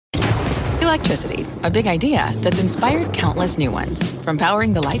Electricity, a big idea that's inspired countless new ones. From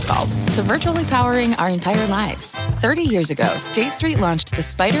powering the light bulb to virtually powering our entire lives. 30 years ago, State Street launched the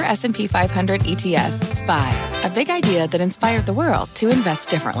Spider S&P 500 ETF, SPY. A big idea that inspired the world to invest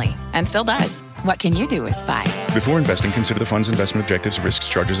differently. And still does. What can you do with SPY? Before investing, consider the fund's investment objectives, risks,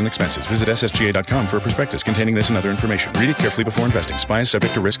 charges, and expenses. Visit ssga.com for a prospectus containing this and other information. Read it carefully before investing. SPY is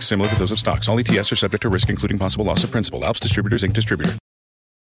subject to risks similar to those of stocks. All ETFs are subject to risk, including possible loss of principal. Alps Distributors, Inc. Distributor.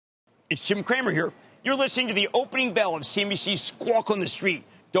 It's Jim Cramer here. You're listening to the opening bell of CNBC's Squawk on the Street.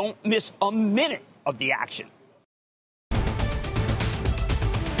 Don't miss a minute of the action.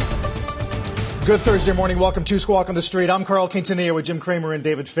 Good Thursday morning. Welcome to Squawk on the Street. I'm Carl Quintanilla with Jim Cramer and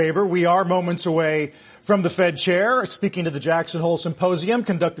David Faber. We are moments away from the Fed chair, speaking to the Jackson Hole Symposium,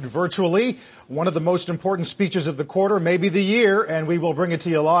 conducted virtually. One of the most important speeches of the quarter, maybe the year, and we will bring it to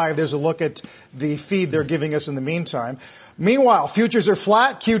you live. There's a look at the feed they're giving us in the meantime. Meanwhile, futures are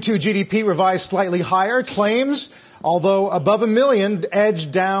flat. Q2 GDP revised slightly higher. Claims, although above 1 million,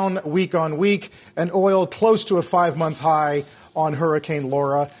 edged down week on week. And oil close to a 5-month high on Hurricane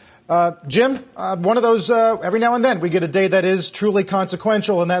Laura. Jim, one of those, every now and then we get a day that is truly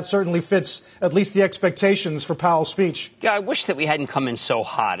consequential, and that certainly fits at least the expectations for Powell's speech. Yeah, I wish that we hadn't come in so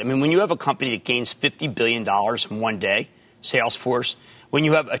hot. I mean, when you have a company that gains $50 billion in one day, Salesforce, when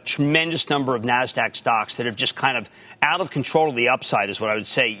you have a tremendous number of NASDAQ stocks that have just kind of out of control of the upside is what I would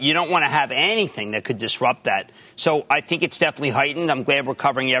say. You don't want to have anything that could disrupt that. So I think it's definitely heightened. I'm glad we're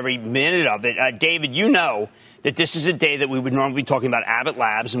covering every minute of it. David, you know that this is a day that we would normally be talking about Abbott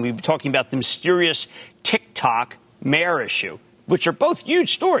Labs, and we'd be talking about the mysterious TikTok mayor issue, which are both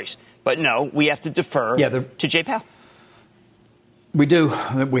huge stories. But no, we have to defer to Jay Powell. We do.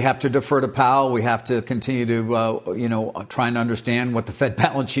 We have to defer to Powell. We have to continue to, try and understand what the Fed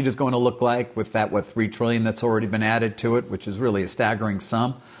balance sheet is going to look like with that, $3 trillion that's already been added to it, which is really a staggering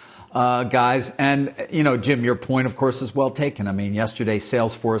sum, guys. And, Jim, your point, of course, is well taken. I mean, yesterday,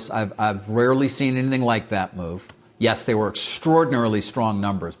 Salesforce, I've rarely seen anything like that move. Yes, they were extraordinarily strong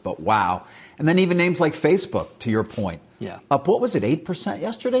numbers, but wow. And then even names like Facebook, to your point. Yeah. Up, what was it, 8%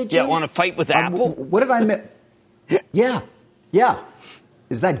 yesterday, Jim? Yeah, on a fight with Apple? What did I miss? Yeah.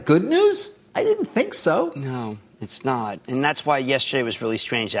 Is that good news? I didn't think so. No, it's not. And that's why yesterday was really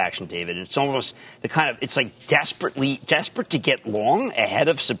strange action, David. It's almost it's like desperate to get long ahead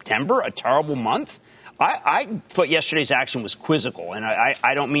of September, a terrible month. I thought yesterday's action was quizzical, and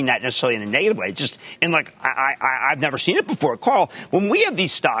I don't mean that necessarily in a negative way. I've never seen it before. Carl, when we have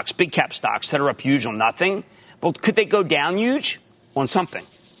these stocks, big cap stocks that are up huge on nothing, well, could they go down huge on something?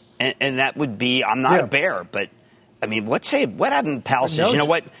 And that would be, I'm not a bear, but I mean, what happened? Powell says, you know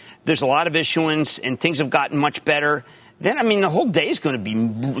what? There's a lot of issuance and things have gotten much better. Then, I mean, the whole day is going to be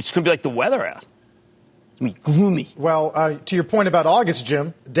like the weather out. It's going to be gloomy. Well, to your point about August,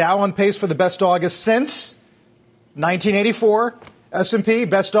 Jim, Dow on pace for the best August since 1984. S&P,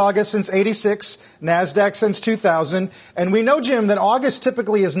 best August since 86. NASDAQ since 2000. And we know, Jim, that August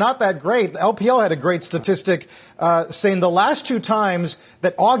typically is not that great. LPL had a great statistic saying the last two times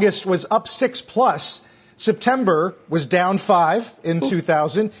that August was up 6+, September was down 5 in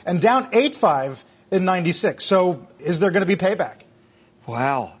 2000 and down 8.5 in 96. So is there going to be payback?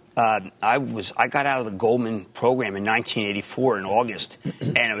 Wow. I got out of the Goldman program in 1984 in August,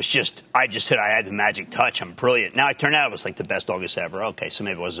 and it was I just said I had the magic touch. I'm brilliant. Now it turned out it was like the best August ever. Okay, so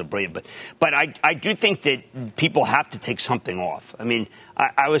maybe it wasn't brilliant, but I do think that people have to take something off. I mean,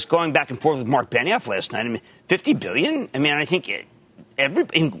 I was going back and forth with Mark Benioff last night. I mean, $50 billion. I mean, I think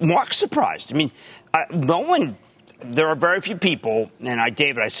Mark's surprised. I mean, there are very few people, and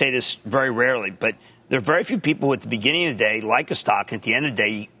David, I say this very rarely, but there are very few people who at the beginning of the day like a stock, and at the end of the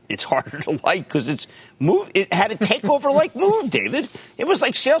day, it's harder to like because it's moved. It had a takeover-like move, David. It was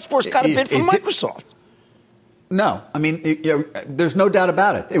like Salesforce got a bid from Microsoft. No, I mean, there's no doubt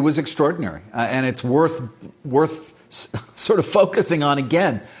about it. It was extraordinary, and it's worth sort of focusing on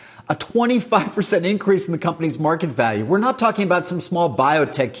again. A 25% increase in the company's market value. We're not talking about some small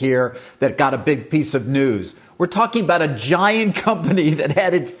biotech here that got a big piece of news. We're talking about a giant company that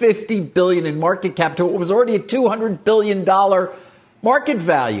added $50 billion in market cap to what was already a $200 billion market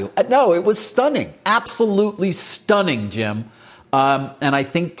value. No, it was stunning. Absolutely stunning, Jim. And I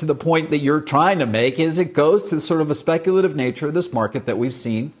think to the point that you're trying to make is it goes to sort of a speculative nature of this market that we've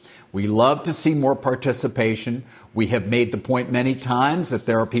seen. We love to see more participation. We have made the point many times that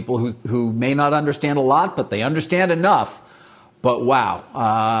there are people who may not understand a lot, but they understand enough. But wow,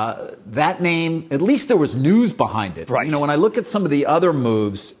 that name, at least there was news behind it. Right. You know, when I look at some of the other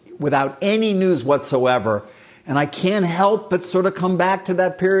moves without any news whatsoever, and I can't help but sort of come back to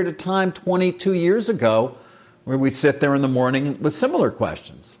that period of time 22 years ago where we sit there in the morning with similar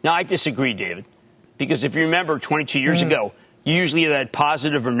questions. No, I disagree, David, because if you remember 22 years ago, you usually had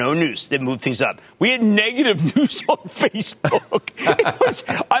positive or no news that moved things up. We had negative news on Facebook.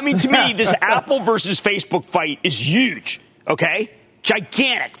 To me, this Apple versus Facebook fight is huge, okay?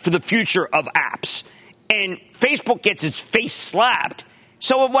 Gigantic for the future of apps. And Facebook gets its face slapped.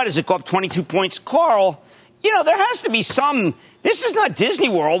 So what does it go up 22 points? Carl, there has to be some. This is not Disney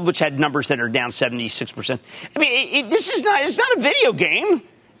World, which had numbers that are down 76%. I mean, it's not a video game.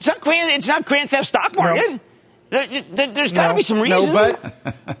 It's not Grand Theft Stock Market. No. There's got to be some reason. No,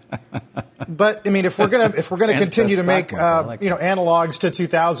 but I mean, if we're gonna continue to make analogs to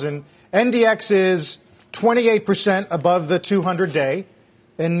 2000, NDX is 28% above the 200-day.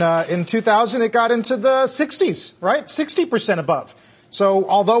 In 2000, it got into the 60s, right? 60% above. So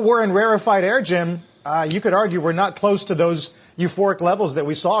although we're in rarefied air, Jim, you could argue we're not close to those euphoric levels that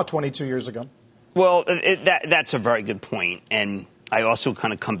we saw 22 years ago. Well, that's a very good point. And I also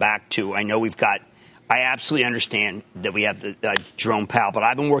kind of come back to, I absolutely understand that we have the Jerome Powell, but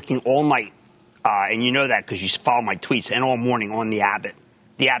I've been working all night, and you know that because you follow my tweets, and all morning on the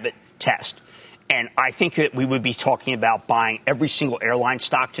Abbott test. And I think that we would be talking about buying every single airline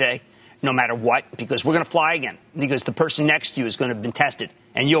stock today, no matter what, because we're going to fly again, because the person next to you is going to have been tested,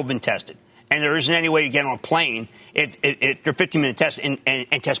 and you've been tested. And there isn't any way to get on a plane if they're 15-minute tests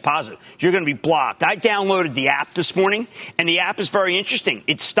and test positive. You're going to be blocked. I downloaded the app this morning, and the app is very interesting.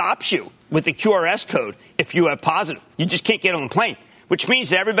 It stops you with the QRS code if you have positive. You just can't get on the plane, which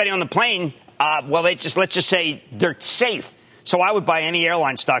means that everybody on the plane, let's just say they're safe. So I would buy any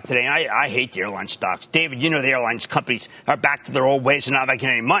airline stock today, and I hate the airline stocks. David, the airlines companies are back to their old ways and not making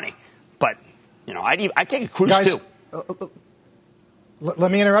any money. But, I take a cruise, guys, too.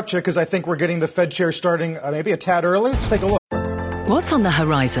 Let me interrupt you because I think we're getting the Fed chair starting maybe a tad early. Let's take a look. What's on the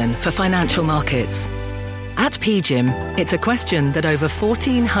horizon for financial markets? At PGIM, it's a question that over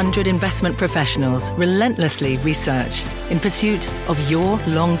 1,400 investment professionals relentlessly research in pursuit of your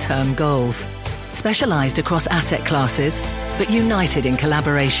long-term goals. Specialized across asset classes, but united in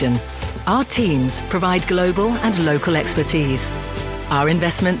collaboration, our teams provide global and local expertise. Our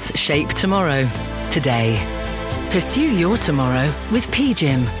investments shape tomorrow, today. Pursue your tomorrow with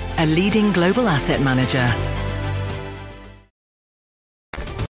PGIM, a leading global asset manager.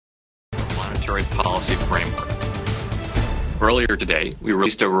 Monetary policy framework. Earlier today, we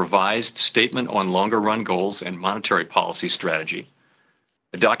released a revised statement on longer-run goals and monetary policy strategy,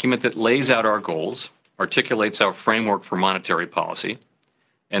 a document that lays out our goals, articulates our framework for monetary policy,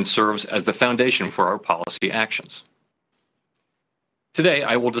 and serves as the foundation for our policy actions. Today,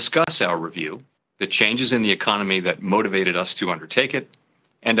 I will discuss our review, the changes in the economy that motivated us to undertake it,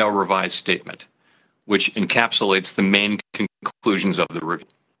 and our revised statement, which encapsulates the main conclusions of the review.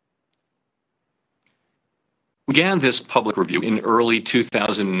 We began this public review in early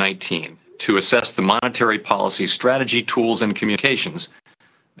 2019 to assess the monetary policy strategy, tools, and communications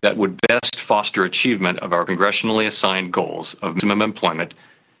that would best foster achievement of our congressionally assigned goals of minimum employment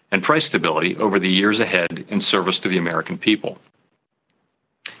and price stability over the years ahead in service to the American people.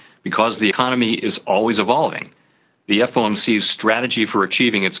 Because the economy is always evolving, the FOMC's strategy for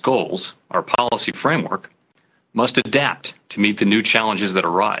achieving its goals, our policy framework, must adapt to meet the new challenges that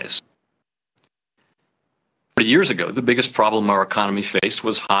arise. 40 years ago, the biggest problem our economy faced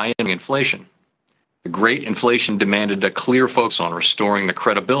was high inflation. The great inflation demanded a clear focus on restoring the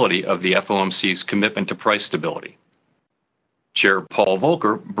credibility of the FOMC's commitment to price stability. Chair Paul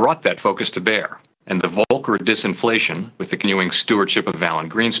Volcker brought that focus to bear, and the Volcker disinflation, with the continuing stewardship of Alan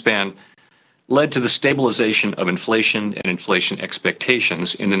Greenspan, led to the stabilization of inflation and inflation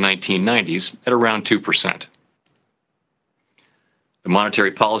expectations in the 1990s at around 2%. The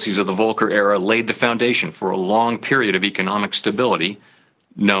monetary policies of the Volcker era laid the foundation for a long period of economic stability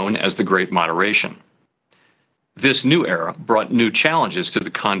known as the Great Moderation. This new era brought new challenges to the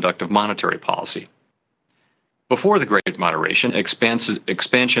conduct of monetary policy. Before the Great Moderation,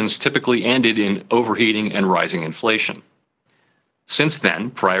 expansions typically ended in overheating and rising inflation. Since then,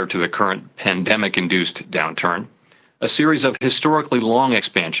 prior to the current pandemic-induced downturn, a series of historically long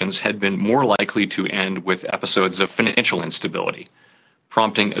expansions had been more likely to end with episodes of financial instability,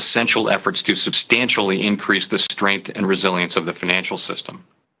 prompting essential efforts to substantially increase the strength and resilience of the financial system.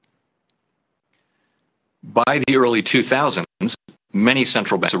 By the early 2000s, many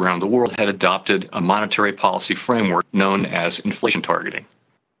central banks around the world had adopted a monetary policy framework known as inflation targeting.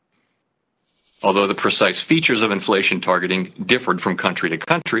 Although the precise features of inflation targeting differed from country to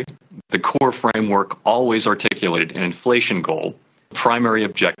country, the core framework always articulated an inflation goal, the primary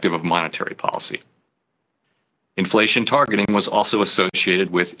objective of monetary policy. Inflation targeting was also associated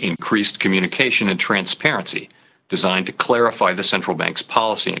with increased communication and transparency designed to clarify the central bank's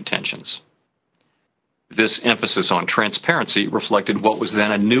policy intentions. This emphasis on transparency reflected what was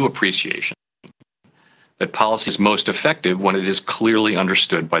then a new appreciation that policy is most effective when it is clearly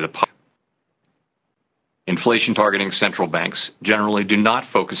understood by the public. Inflation targeting central banks generally do not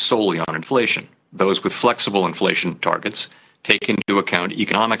focus solely on inflation. Those with flexible inflation targets take into account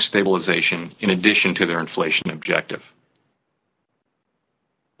economic stabilization in addition to their inflation objective.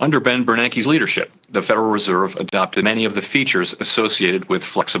 Under Ben Bernanke's leadership, the Federal Reserve adopted many of the features associated with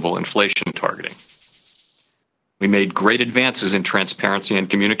flexible inflation targeting. We made great advances in transparency and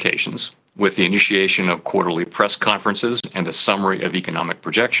communications, with the initiation of quarterly press conferences and a summary of economic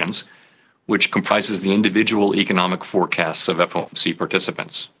projections, which comprises the individual economic forecasts of FOMC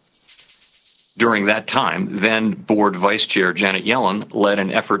participants. During that time, then Board Vice Chair Janet Yellen led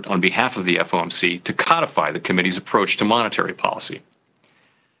an effort on behalf of the FOMC to codify the committee's approach to monetary policy.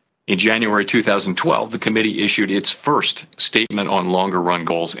 In January 2012, the committee issued its first statement on longer-run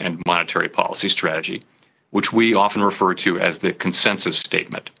goals and monetary policy strategy, which we often refer to as the consensus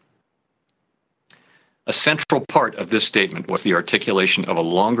statement. A central part of this statement was the articulation of a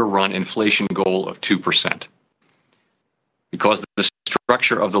longer-run inflation goal of 2%. Because the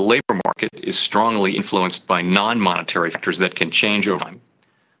structure of the labor market is strongly influenced by non-monetary factors that can change over time,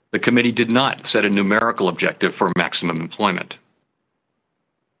 the committee did not set a numerical objective for maximum employment.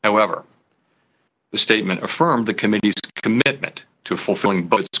 However, the statement affirmed the committee's commitment to fulfilling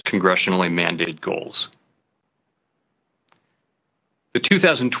both its congressionally mandated goals. The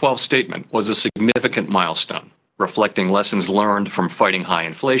 2012 statement was a significant milestone, reflecting lessons learned from fighting high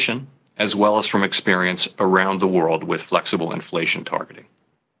inflation, as well as from experience around the world with flexible inflation targeting.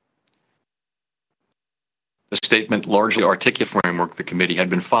 The statement largely articulated the framework the committee had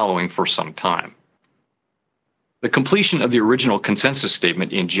been following for some time. The completion of the original consensus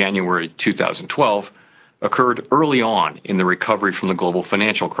statement in January 2012 occurred early on in the recovery from the global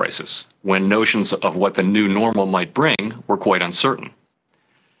financial crisis, when notions of what the new normal might bring were quite uncertain.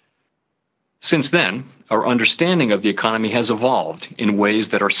 Since then, our understanding of the economy has evolved in ways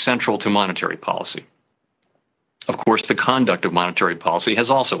that are central to monetary policy. Of course, the conduct of monetary policy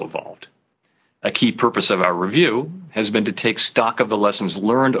has also evolved. A key purpose of our review has been to take stock of the lessons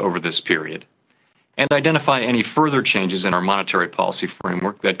learned over this period and identify any further changes in our monetary policy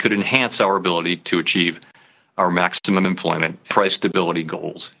framework that could enhance our ability to achieve our maximum employment and price stability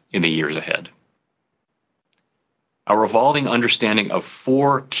goals in the years ahead. Our evolving understanding of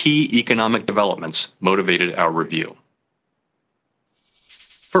 4 key economic developments motivated our review.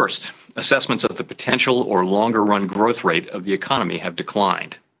 First, assessments of the potential or longer-run growth rate of the economy have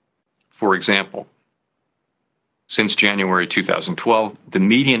declined. For example, since January 2012, the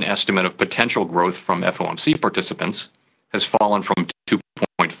median estimate of potential growth from FOMC participants has fallen from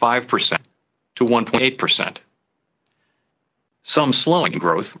 2.5% to 1.8%. Some slowing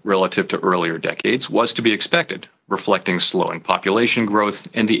growth relative to earlier decades was to be expected, reflecting slowing population growth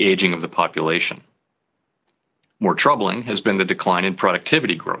and the aging of the population. More troubling has been the decline in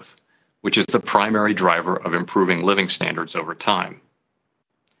productivity growth, which is the primary driver of improving living standards over time.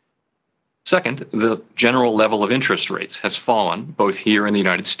 Second, the general level of interest rates has fallen both here in the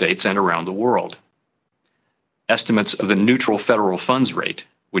United States and around the world. Estimates of the neutral federal funds rate,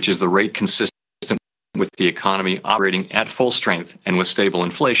 which is the rate consistent with the economy operating at full strength and with stable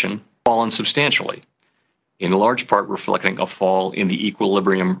inflation, fallen substantially, in large part reflecting a fall in the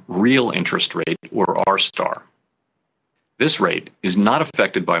equilibrium real interest rate, or R-star. This rate is not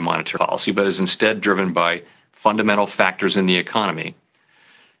affected by monetary policy, but is instead driven by fundamental factors in the economy,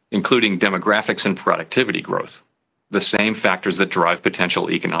 including demographics and productivity growth, the same factors that drive potential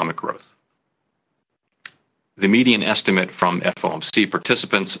economic growth. The median estimate from FOMC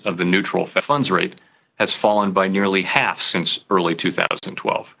participants of the neutral funds rate has fallen by nearly half since early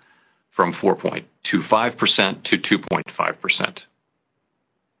 2012, from 4.25% to 2.5%.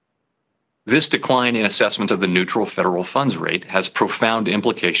 This decline in assessment of the neutral federal funds rate has profound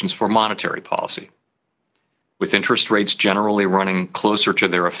implications for monetary policy. With interest rates generally running closer to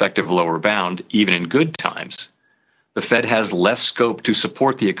their effective lower bound, even in good times, the Fed has less scope to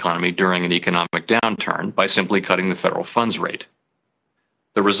support the economy during an economic downturn by simply cutting the federal funds rate.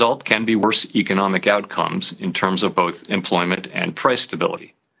 The result can be worse economic outcomes in terms of both employment and price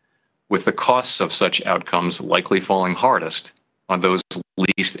stability, with the costs of such outcomes likely falling hardest on those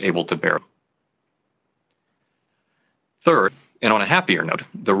least able to bear them. Third, and on a happier note,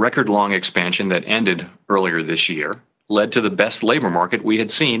 the record-long expansion that ended earlier this year led to the best labor market we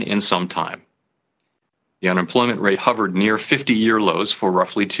had seen in some time. The unemployment rate hovered near 50-year lows for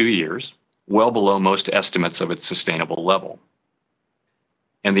roughly 2 years, well below most estimates of its sustainable level.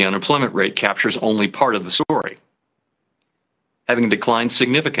 And the unemployment rate captures only part of the story. Having declined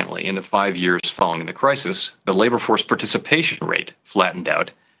significantly in the 5 years following the crisis, the labor force participation rate flattened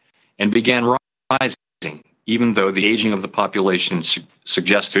out and began rising, even though the aging of the population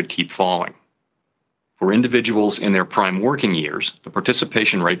suggests it would keep falling. For individuals in their prime working years, the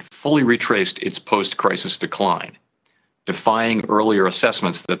participation rate fully retraced its post-crisis decline, defying earlier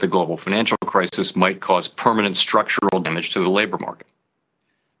assessments that the global financial crisis might cause permanent structural damage to the labor market.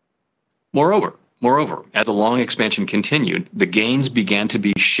 Moreover, as the long expansion continued, the gains began to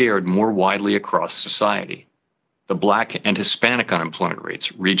be shared more widely across society. The Black and Hispanic unemployment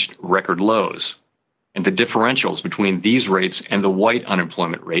rates reached record lows, and the differentials between these rates and the white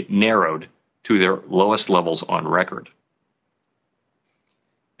unemployment rate narrowed to their lowest levels on record.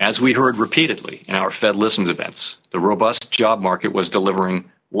 As we heard repeatedly in our Fed Listens events, the robust job market was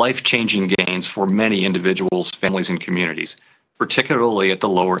delivering life-changing gains for many individuals, families, and communities, particularly at the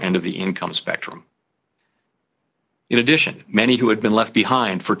lower end of the income spectrum. In addition, many who had been left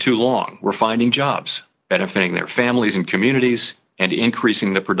behind for too long were finding jobs, benefiting their families and communities, and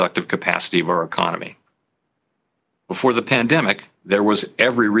increasing the productive capacity of our economy. Before the pandemic, there was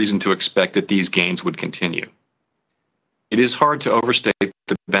every reason to expect that these gains would continue. It is hard to overstate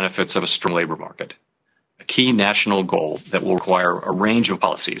the benefits of a strong labor market, a key national goal that will require a range of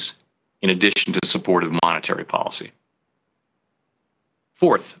policies in addition to supportive monetary policy.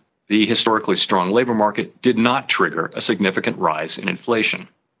 Fourth, the historically strong labor market did not trigger a significant rise in inflation.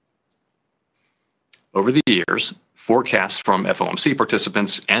 Over the years, forecasts from FOMC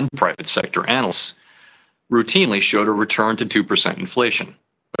participants and private sector analysts routinely showed a return to 2% inflation,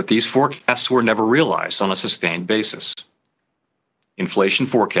 but these forecasts were never realized on a sustained basis. Inflation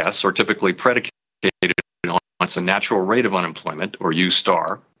forecasts are typically predicated on a natural rate of unemployment, or U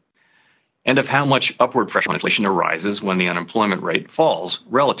star, and of how much upward pressure on inflation arises when the unemployment rate falls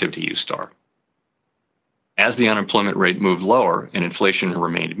relative to U star. As the unemployment rate moved lower and inflation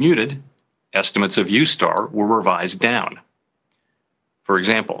remained muted, estimates of U star were revised down. For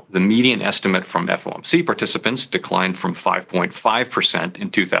example, the median estimate from FOMC participants declined from 5.5% in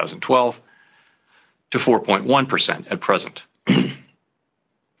 2012 to 4.1% at present.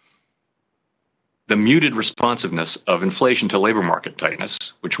 The muted responsiveness of inflation to labor market tightness,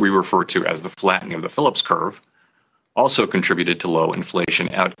 which we refer to as the flattening of the Phillips curve, also contributed to low inflation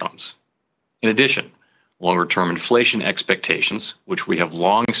outcomes. In addition, longer-term inflation expectations, which we have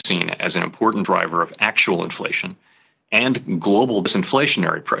long seen as an important driver of actual inflation, and global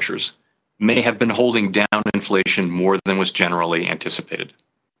disinflationary pressures may have been holding down inflation more than was generally anticipated.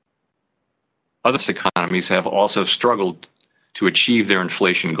 Other economies have also struggled to achieve their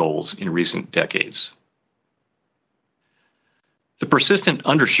inflation goals in recent decades. The persistent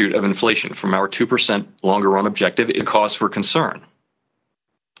undershoot of inflation from our 2% longer-run objective is a cause for concern.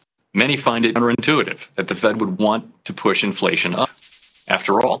 Many find it counterintuitive that the Fed would want to push inflation up.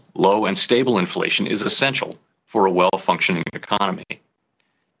 After all, low and stable inflation is essential for a well-functioning economy.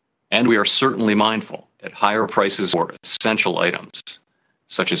 And we are certainly mindful that higher prices for essential items,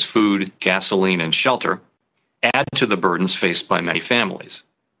 such as food, gasoline, and shelter, add to the burdens faced by many families,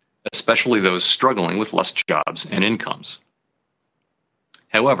 especially those struggling with lost jobs and incomes.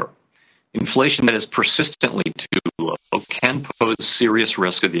 However, inflation that is persistently too low can pose serious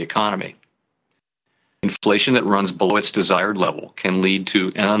risk to the economy. Inflation that runs below its desired level can lead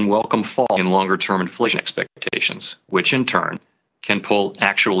to an unwelcome fall in longer-term inflation expectations, which in turn can pull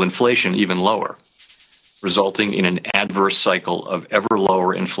actual inflation even lower, resulting in an adverse cycle of ever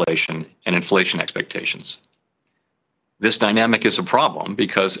lower inflation and inflation expectations. This dynamic is a problem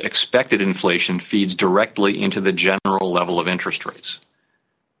because expected inflation feeds directly into the general level of interest rates.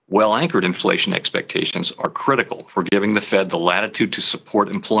 Well-anchored inflation expectations are critical for giving the Fed the latitude to support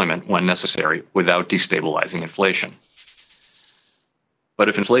employment when necessary without destabilizing inflation. But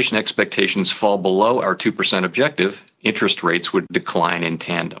if inflation expectations fall below our 2% objective, interest rates would decline in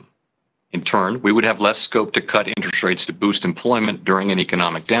tandem. In turn, we would have less scope to cut interest rates to boost employment during an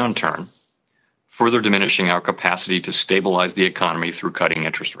economic downturn, further diminishing our capacity to stabilize the economy through cutting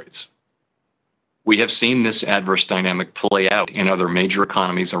interest rates. We have seen this adverse dynamic play out in other major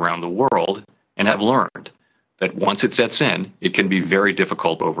economies around the world and have learned that once it sets in, it can be very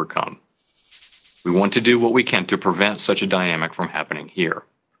difficult to overcome. We want to do what we can to prevent such a dynamic from happening here.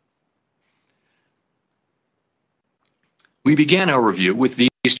 We began our review with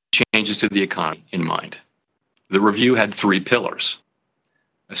these changes to the economy in mind. The review had 3 pillars: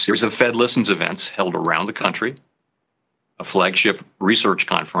 a series of Fed Listens events held around the country, a flagship research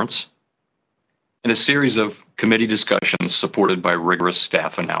conference, and a series of committee discussions supported by rigorous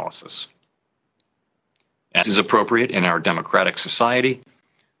staff analysis. As is appropriate in our democratic society,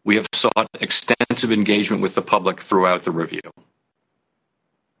 we have sought extensive engagement with the public throughout the review.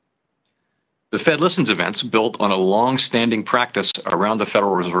 The Fed Listens events built on a long-standing practice around the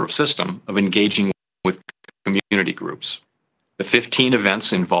Federal Reserve System of engaging with community groups. The 15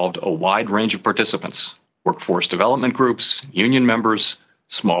 events involved a wide range of participants: workforce development groups, union members,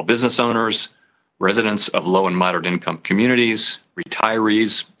 small business owners, residents of low and moderate income communities,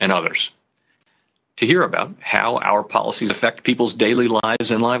 retirees, and others, to hear about how our policies affect people's daily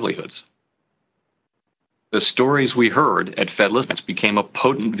lives and livelihoods. The stories we heard at Fed Listens became a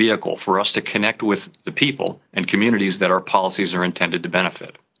potent vehicle for us to connect with the people and communities that our policies are intended to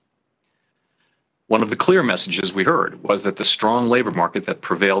benefit. One of the clear messages we heard was that the strong labor market that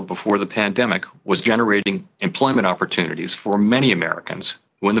prevailed before the pandemic was generating employment opportunities for many Americans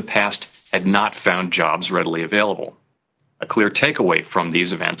who in the past had not found jobs readily available. A clear takeaway from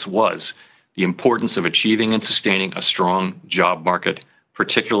these events was the importance of achieving and sustaining a strong job market,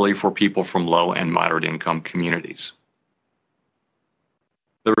 particularly for people from low and moderate income communities.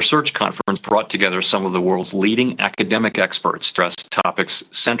 The research conference brought together some of the world's leading academic experts to address topics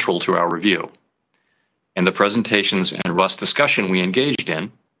central to our review, and the presentations and robust discussion we engaged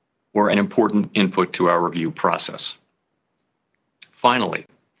in were an important input to our review process. Finally,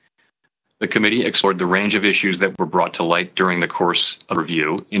 the committee explored the range of issues that were brought to light during the course of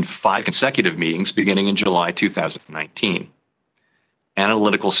review in 5 consecutive meetings beginning in July 2019.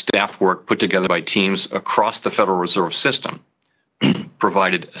 Analytical staff work put together by teams across the Federal Reserve System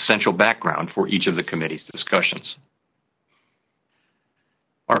provided essential background for each of the committee's discussions.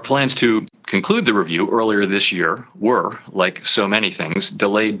 Our plans to conclude the review earlier this year were, like so many things,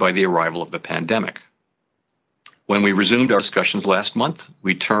 delayed by the arrival of the pandemic. When we resumed our discussions last month,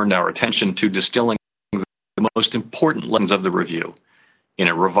 we turned our attention to distilling the most important lessons of the review in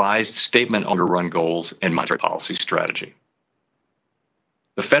a revised statement on run goals and monetary policy strategy.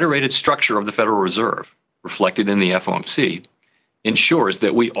 The federated structure of the Federal Reserve, reflected in the FOMC, ensures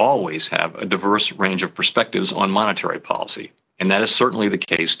that we always have a diverse range of perspectives on monetary policy, and that is certainly the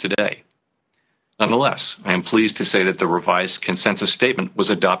case today. Nonetheless, I am pleased to say that the revised consensus statement was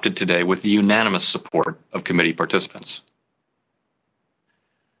adopted today with the unanimous support of committee participants.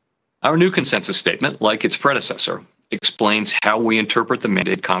 Our new consensus statement, like its predecessor, explains how we interpret the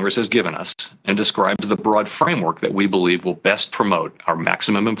mandate Congress has given us and describes the broad framework that we believe will best promote our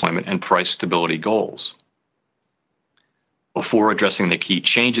maximum employment and price stability goals. Before addressing the key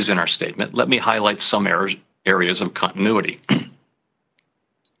changes in our statement, let me highlight some areas of continuity.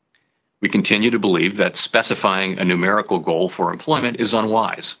 We continue to believe that specifying a numerical goal for employment is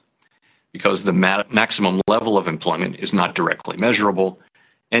unwise because the maximum level of employment is not directly measurable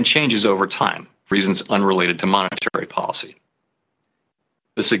and changes over time for reasons unrelated to monetary policy.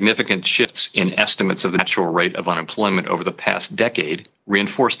 The significant shifts in estimates of the natural rate of unemployment over the past decade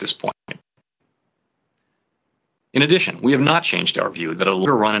reinforce this point. In addition, we have not changed our view that a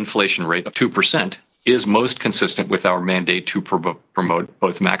longer-run inflation rate of 2% is most consistent with our mandate to promote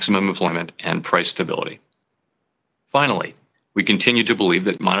both maximum employment and price stability. Finally, we continue to believe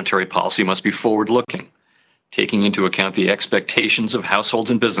that monetary policy must be forward-looking, taking into account the expectations of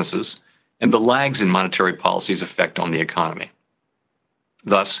households and businesses and the lags in monetary policy's effect on the economy.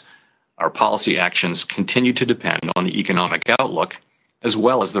 Thus, our policy actions continue to depend on the economic outlook as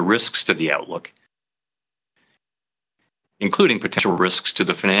well as the risks to the outlook, including potential risks to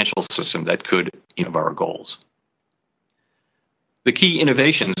the financial system that could of our goals. The key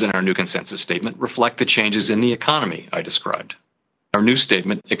innovations in our new consensus statement reflect the changes in the economy I described. Our new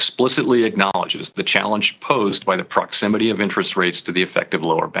statement explicitly acknowledges the challenge posed by the proximity of interest rates to the effective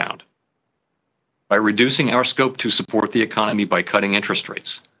lower bound. By reducing our scope to support the economy by cutting interest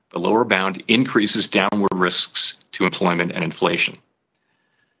rates, the lower bound increases downward risks to employment and inflation.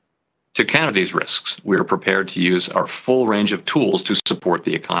 To counter these risks, we are prepared to use our full range of tools to support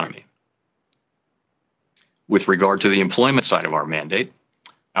the economy. With regard to the employment side of our mandate,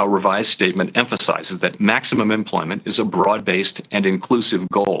 our revised statement emphasizes that maximum employment is a broad-based and inclusive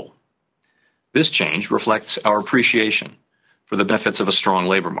goal. This change reflects our appreciation for the benefits of a strong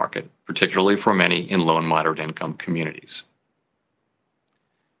labor market, particularly for many in low and moderate income communities.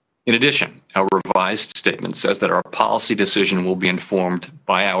 In addition, our revised statement says that our policy decision will be informed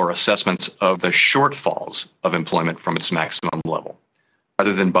by our assessments of the shortfalls of employment from its maximum level,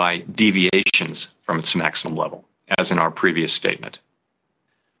 rather than by deviations from its maximum level, as in our previous statement.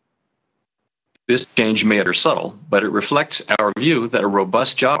 This change may appear subtle, but it reflects our view that a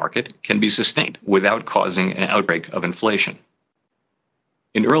robust job market can be sustained without causing an outbreak of inflation.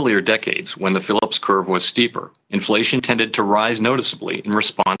 In earlier decades, when the Phillips curve was steeper, inflation tended to rise noticeably in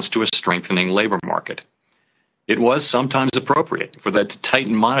response to a strengthening labor market, It was sometimes appropriate for that to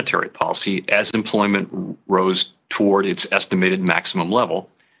tighten monetary policy as employment rose toward its estimated maximum level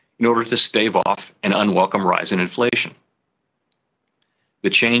in order to stave off an unwelcome rise in inflation. The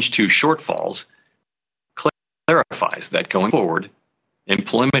change to shortfalls clarifies that going forward,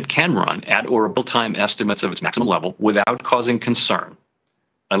 employment can run at or above time estimates of its maximum level without causing concern,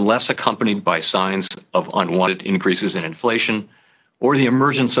 unless accompanied by signs of unwanted increases in inflation or the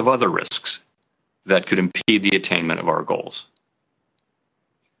emergence of other risks that could impede the attainment of our goals.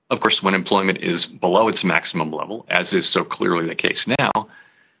 Of course, when employment is below its maximum level, as is so clearly the case now,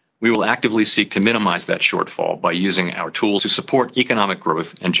 we will actively seek to minimize that shortfall by using our tools to support economic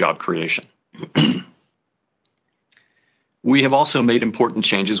growth and job creation. We have also made important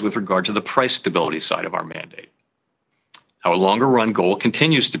changes with regard to the price stability side of our mandate. Our longer-run goal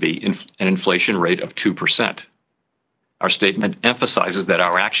continues to be an inflation rate of 2%. Our statement emphasizes that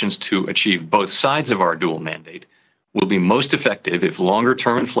our actions to achieve both sides of our dual mandate will be most effective if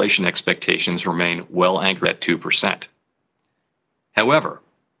longer-term inflation expectations remain well anchored at 2%. However,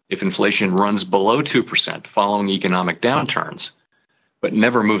 if inflation runs below 2% following economic downturns, but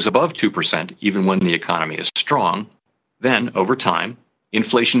never moves above 2% even when the economy is strong, then, over time,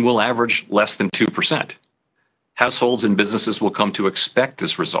 inflation will average less than 2%. Households and businesses will come to expect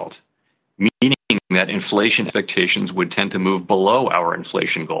this result, meaning that inflation expectations would tend to move below our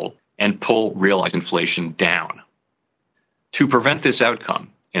inflation goal and pull realized inflation down. To prevent this outcome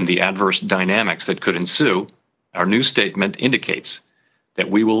and the adverse dynamics that could ensue, our new statement indicates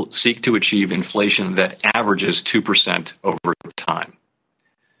that we will seek to achieve inflation that averages 2% over time.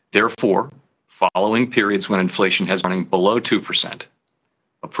 Therefore, following periods when inflation has been running below 2%,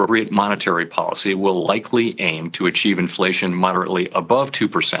 appropriate monetary policy will likely aim to achieve inflation moderately above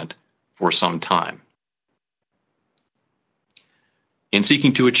 2% for some time. In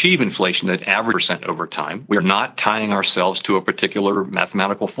seeking to achieve inflation that averages 2% over time, we are not tying ourselves to a particular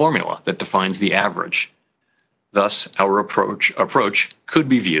mathematical formula that defines the average. Thus, our approach could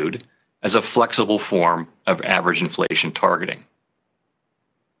be viewed as a flexible form of average inflation targeting.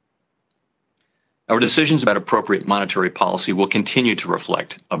 Our decisions about appropriate monetary policy will continue to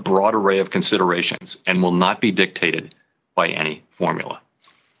reflect a broad array of considerations and will not be dictated by any formula.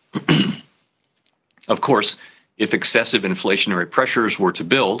 Of course, if excessive inflationary pressures were to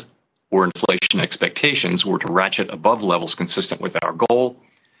build, or inflation expectations were to ratchet above levels consistent with our goal,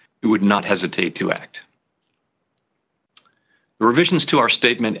 we would not hesitate to act. The revisions to our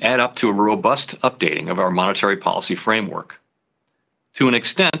statement add up to a robust updating of our monetary policy framework. To an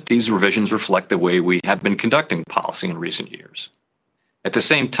extent, these revisions reflect the way we have been conducting policy in recent years. At the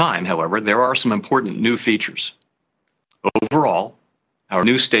same time, however, there are some important new features. Overall, our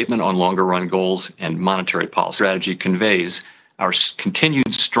new statement on longer-run goals and monetary policy strategy conveys our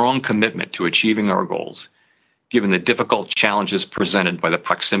continued strong commitment to achieving our goals, given the difficult challenges presented by the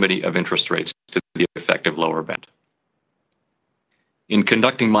proximity of interest rates to the effective lower bound. In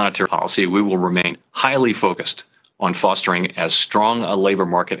conducting monetary policy, we will remain highly focused on fostering as strong a labor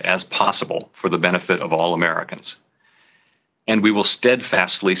market as possible for the benefit of all Americans. And we will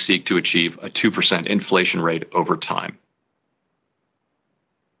steadfastly seek to achieve a 2% inflation rate over time.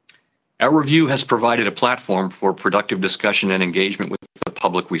 Our review has provided a platform for productive discussion and engagement with the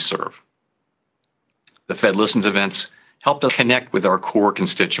public we serve. The Fed Listens events helped us connect with our core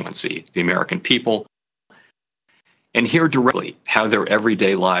constituency, the American people, and hear directly how their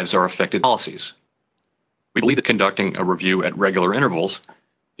everyday lives are affected by policies. We believe that conducting a review at regular intervals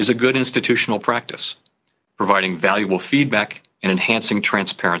is a good institutional practice, providing valuable feedback and enhancing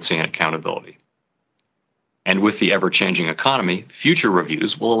transparency and accountability. And with the ever-changing economy, future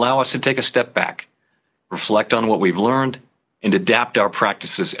reviews will allow us to take a step back, reflect on what we've learned, and adapt our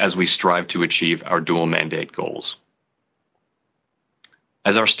practices as we strive to achieve our dual mandate goals.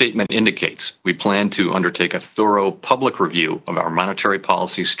 As our statement indicates, we plan to undertake a thorough public review of our monetary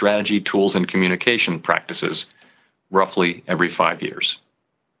policy strategy, tools, and communication practices roughly every 5 years.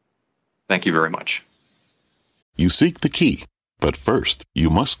 Thank you very much. You seek the key, but first,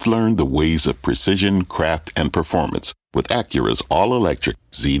 you must learn the ways of precision, craft, and performance with Acura's all-electric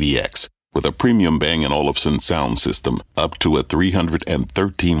ZDX. With a premium Bang & Olufsen sound system up to a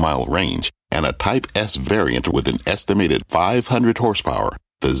 313-mile range and a Type S variant with an estimated 500 horsepower,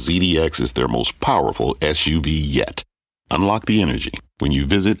 the ZDX is their most powerful SUV yet. Unlock the energy when you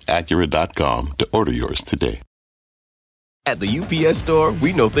visit Acura.com to order yours today. At the UPS Store,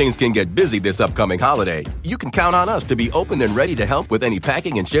 we know things can get busy this upcoming holiday. You can count on us to be open and ready to help with any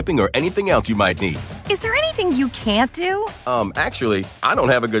packing and shipping or anything else you might need. Is there anything you can't do? Actually, I don't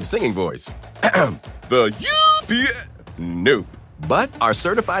have a good singing voice. The UPS... Nope. But our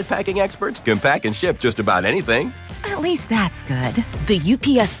certified packing experts can pack and ship just about anything. At least that's good.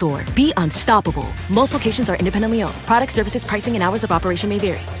 The UPS Store. Be unstoppable. Most locations are independently owned. Product, services, pricing, and hours of operation may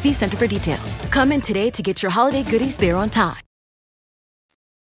vary. See Center for details. Come in today to get your holiday goodies there on time.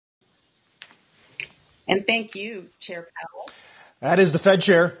 And thank you, Chair Powell. That is the Fed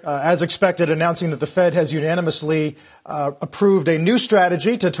chair, as expected, announcing that the Fed has unanimously approved a new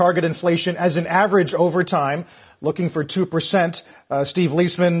strategy to target inflation as an average over time, looking for 2%. Steve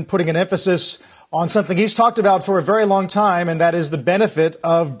Leisman putting an emphasis on something he's talked about for a very long time, and that is the benefit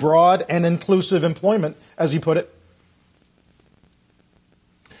of broad and inclusive employment, as he put it.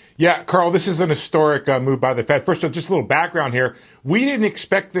 Yeah, Carl, this is an historic move by the Fed. First of all, just a little background here. We didn't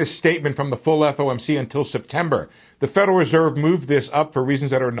expect this statement from the full FOMC until September. The Federal Reserve moved this up for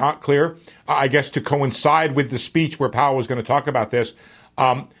reasons that are not clear, I guess to coincide with the speech where Powell was going to talk about this.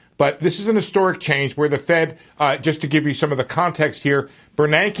 But this is an historic change where the Fed, just to give you some of the context here,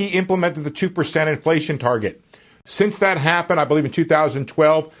 Bernanke implemented the 2% inflation target. Since that happened, I believe in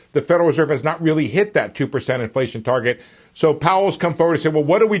 2012, the Federal Reserve has not really hit that 2% inflation target. So Powell's come forward and said, well,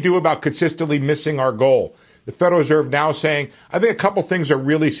 what do we do about consistently missing our goal? The Federal Reserve now saying, I think a couple things are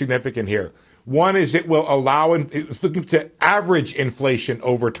really significant here. One is it will allow, it's looking to average inflation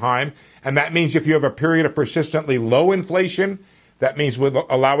over time. And that means if you have a period of persistently low inflation, that means we'll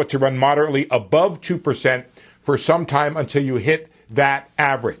allow it to run moderately above 2% for some time until you hit that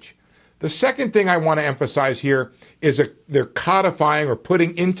average. The second thing I want to emphasize here is they're codifying or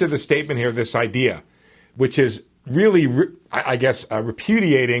putting into the statement here this idea, which is really,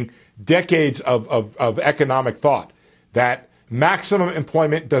 repudiating decades of economic thought, that maximum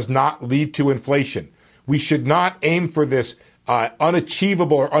employment does not lead to inflation. We should not aim for this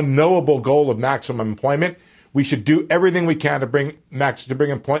unachievable or unknowable goal of maximum employment. We should do everything we can to bring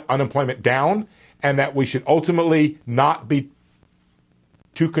unemployment down, and that we should ultimately not be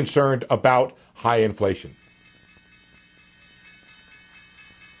too concerned about high inflation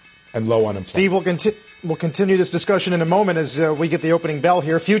and low unemployment. Steve, we'll continue this discussion in a moment as we get the opening bell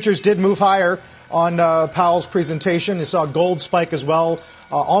here. Futures did move higher on Powell's presentation. You saw gold spike as well,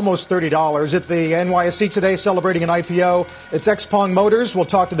 almost $30. At the NYSE today, celebrating an IPO, it's XPeng Motors. We'll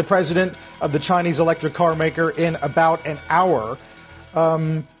talk to the president of the Chinese electric car maker in about an hour.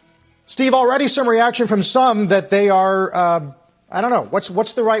 Steve, already some reaction from some that they are, I don't know,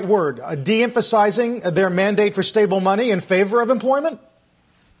 what's the right word, de-emphasizing their mandate for stable money in favor of employment?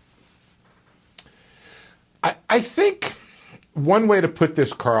 I think one way to put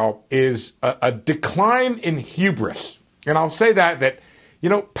this, Carl, is a decline in hubris. And I'll say that,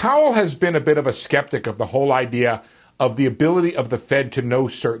 Powell has been a bit of a skeptic of the whole idea of the ability of the Fed to know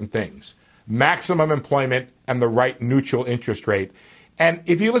certain things, maximum employment and the right neutral interest rate. And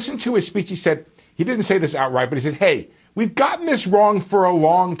if you listen to his speech, he didn't say this outright, but he said, hey, we've gotten this wrong for a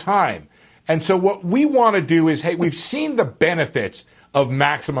long time. And so what we want to do is, hey, we've seen the benefits of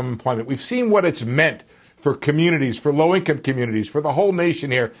maximum employment. We've seen what it's meant for communities, for low-income communities, for the whole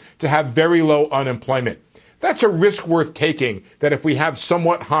nation here to have very low unemployment. That's a risk worth taking, that if we have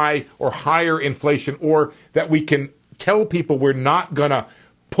somewhat high or higher inflation, or that we can tell people we're not going to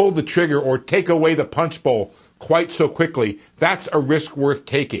pull the trigger or take away the punch bowl quite so quickly, that's a risk worth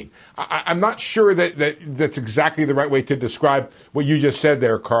taking. I'm not sure that's exactly the right way to describe what you just said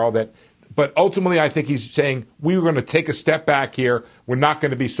there, Carl, but ultimately I think he's saying we're going to take a step back here. We're not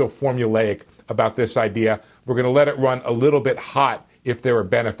going to be so formulaic about this idea. We're going to let it run a little bit hot if there are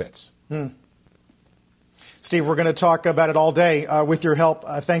benefits. Steve, we're going to talk about it all day with your help.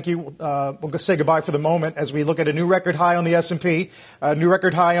 Thank you. We'll say goodbye for the moment as we look at a new record high on the S&P, a new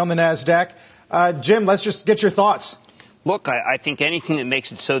record high on the NASDAQ. Jim, let's just get your thoughts. Look, I think anything that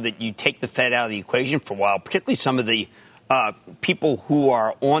makes it so that you take the Fed out of the equation for a while, particularly some of the people who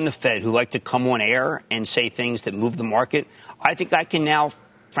are on the Fed who like to come on air and say things that move the market, I think I can now,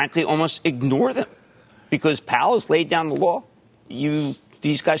 frankly, almost ignore them because Powell has laid down the law.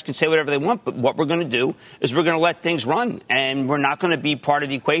 These guys can say whatever they want, but what we're going to do is we're going to let things run, and we're not going to be part of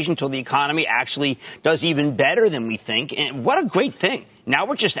the equation until the economy actually does even better than we think. And what a great thing. Now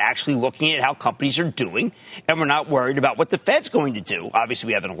we're just actually looking at how companies are doing, and we're not worried about what the Fed's going to do. Obviously,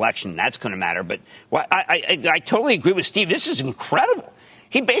 we have an election. That's going to matter. But I totally agree with Steve. This is incredible.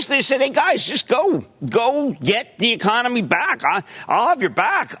 He basically said, hey, guys, just go get the economy back. I'll have your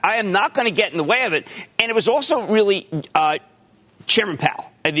back. I am not going to get in the way of it. And it was also really Chairman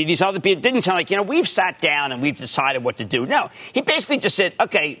Powell. I mean, these other people didn't sound like, we've sat down and we've decided what to do. No, he basically just said,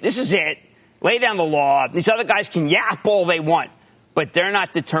 OK, this is it. Lay down the law. These other guys can yap all they want, but they're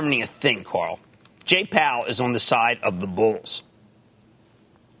not determining a thing, Carl. Jay Powell is on the side of the bulls.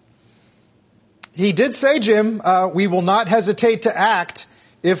 He did say, Jim, we will not hesitate to act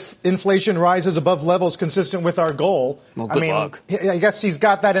if inflation rises above levels consistent with our goal. Well, good luck. I guess he's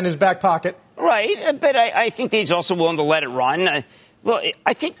got that in his back pocket. Right, but I think that he's also willing to let it run. Look,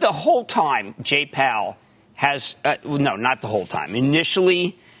 I think the whole time Jay Powell has no, not the whole time.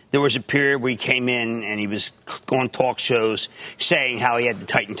 Initially, there was a period where he came in and he was on talk shows saying how he had to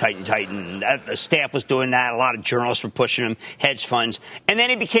tighten. The staff was doing that. A lot of journalists were pushing him, hedge funds. And then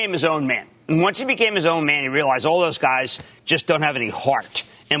he became his own man. And once he became his own man, he realized all those guys just don't have any heart.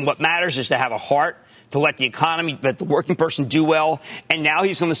 And what matters is to have a heart, to let the economy, let the working person do well. And now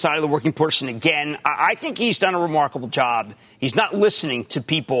he's on the side of the working person again. I think he's done a remarkable job. He's not listening to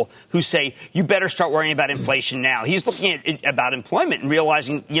people who say, you better start worrying about inflation now. He's looking at it about employment and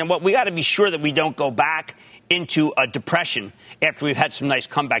realizing, you know what, we got to be sure that we don't go back into a depression after we've had some nice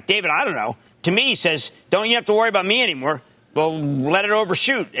comeback. David, I don't know. To me, he says, don't you have to worry about me anymore. Well, let it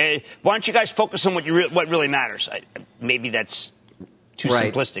overshoot. Why don't you guys focus on what really matters? Maybe that's too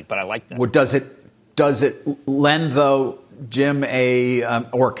simplistic, but I like that. Well, does it lend, though, Jim,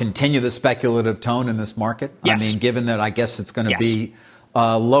 or continue the speculative tone in this market? Yes. I mean, given that I guess it's going to be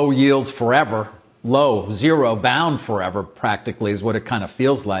low yields forever, low, zero, bound forever, practically, is what it kind of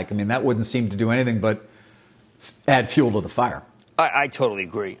feels like. I mean, that wouldn't seem to do anything but add fuel to the fire. I totally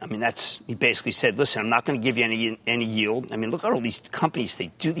agree. I mean, he basically said, listen, I'm not going to give you any yield. I mean, look at all these companies. They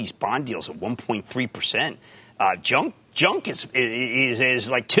do these bond deals at 1.3%. Junk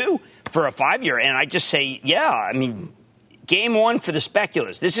is like 2 for a 5-year. And I just say, I mean, game one for the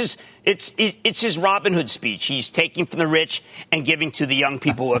speculators. It's his Robin Hood speech. He's taking from the rich and giving to the young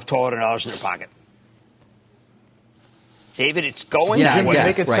people who have $1,200 in their pocket. David, it's going that way.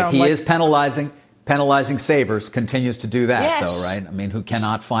 Yes, right. He is penalizing savers, continues to do that, though, right? I mean, who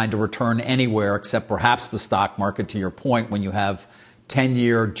cannot find a return anywhere except perhaps the stock market, to your point, when you have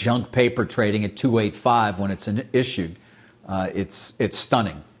 10-year junk paper trading at 285 when it's issued. It's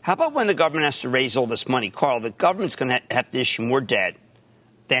stunning. How about when the government has to raise all this money? Carl, the government's going to have to issue more debt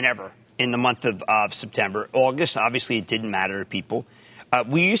than ever in the month of September. August, obviously, it didn't matter to people.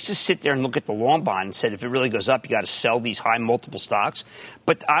 We used to sit there and look at the long bond and said, if it really goes up, you got to sell these high multiple stocks.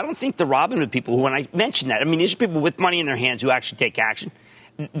 But I don't think the Robinhood people, when I mentioned that, I mean, these are people with money in their hands who actually take action.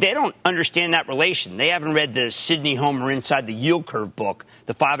 They don't understand that relation. They haven't read the Sidney Homer Inside the Yield Curve book,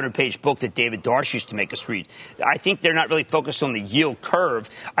 the 500-page book that David Darsh used to make us read. I think they're not really focused on the yield curve.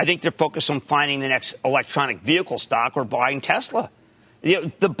 I think they're focused on finding the next electronic vehicle stock or buying Tesla.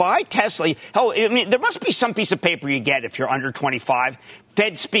 The buy Tesla, I mean, there must be some piece of paper you get if you're under 25.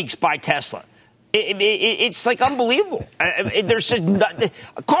 Fed speaks, buy Tesla. It's like unbelievable.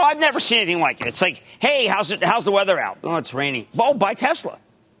 Carl, I've never seen anything like it. It's like, hey, how's the weather out? Oh, it's rainy. Oh, buy Tesla.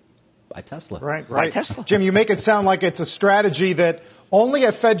 Buy Tesla. Right. Buy Tesla. Jim, you make it sound like it's a strategy that only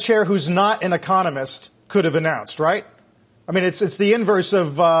a Fed chair who's not an economist could have announced, right? I mean, it's the inverse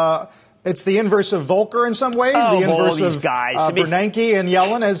of. It's the inverse of Volcker in some ways, the inverse of guys. Bernanke and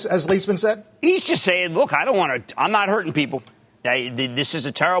Yellen, as Leisman said. He's just saying, look, I'm not hurting people. This is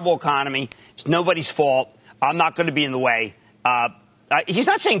a terrible economy. It's nobody's fault. I'm not going to be in the way. He's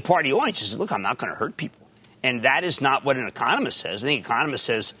not saying party on. He says, look, I'm not going to hurt people. And that is not what an economist says. I think an economist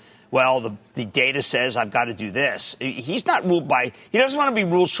says, well, the data says I've got to do this. He's not ruled by – he doesn't want to be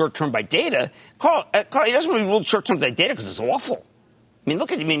ruled short-term by data. Carl, he doesn't want to be ruled short-term by data because it's awful. I mean,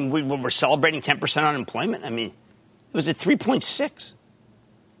 look at – we're celebrating 10% unemployment. I mean, it was at 3.6.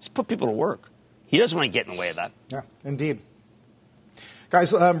 Let's put people to work. He doesn't want to get in the way of that. Yeah, indeed.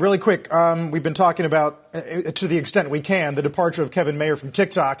 Guys, really quick, we've been talking about, to the extent we can, the departure of Kevin Mayer from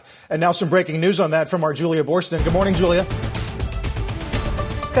TikTok. And now some breaking news on that from our Julia Borston. Good morning, Julia.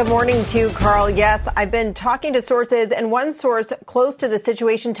 Good morning to you, Carl. Yes, I've been talking to sources, and one source close to the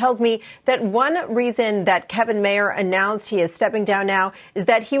situation tells me that one reason that Kevin Mayer announced he is stepping down now is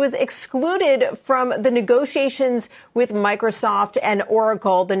that he was excluded from the negotiations with Microsoft and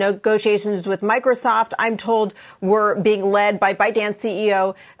Oracle. The negotiations with Microsoft, I'm told, were being led by ByteDance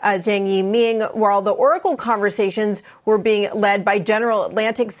CEO Zhang Yiming, while the Oracle conversations were being led by General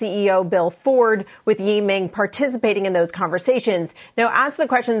Atlantic CEO Bill Ford, with Yiming participating in those conversations. Now, as the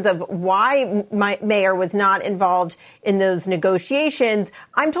questions of why Mayer was not involved in those negotiations,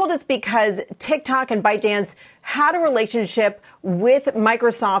 I'm told it's because TikTok and ByteDance had a relationship with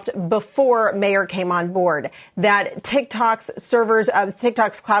Microsoft before Mayer came on board. That TikTok's servers of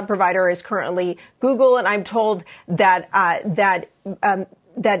TikTok's cloud provider is currently Google, and I'm told that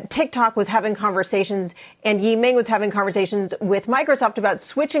that TikTok was having conversations and Yiming was having conversations with Microsoft about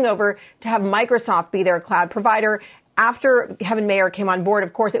switching over to have Microsoft be their cloud provider. After Kevin Mayer came on board,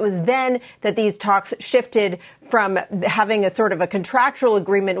 of course, it was then that these talks shifted from having a sort of a contractual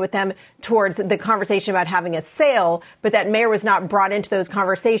agreement with them towards the conversation about having a sale, but that Mayer was not brought into those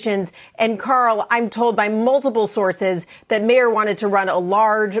conversations. And Carl, I'm told by multiple sources that Mayer wanted to run a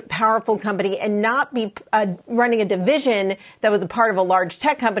large, powerful company and not be running a division that was a part of a large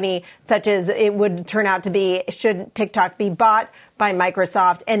tech company, such as it would turn out to be should TikTok be bought by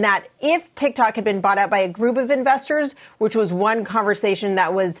Microsoft, and that if TikTok had been bought out by a group of investors, which was one conversation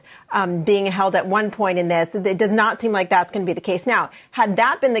that was being held at one point in this, it does not seem like that's going to be the case now. Had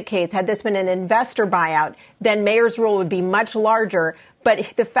that been the case, had this been an investor buyout, then Mayer's role would be much larger. But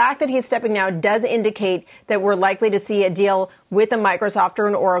the fact that he's stepping now does indicate that we're likely to see a deal with a Microsoft or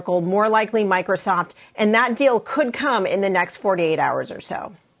an Oracle, more likely Microsoft, and that deal could come in the next 48 hours or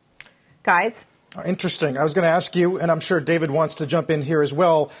so. Guys? Interesting. I was going to ask you, and I'm sure David wants to jump in here as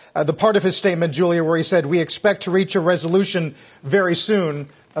well, the part of his statement, Julia, where he said, we expect to reach a resolution very soon,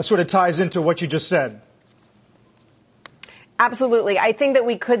 sort of ties into what you just said. Absolutely. I think that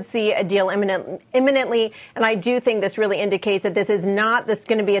we could see a deal imminently, and I do think this really indicates that this is not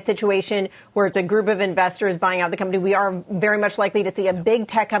going to be a situation where it's a group of investors buying out the company. We are very much likely to see a big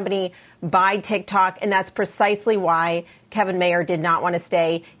tech company buy TikTok, and that's precisely why Kevin Mayer did not want to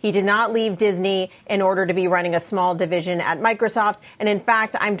stay. He did not leave Disney in order to be running a small division at Microsoft. And in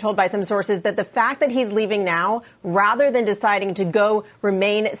fact, I'm told by some sources that the fact that he's leaving now, rather than deciding to go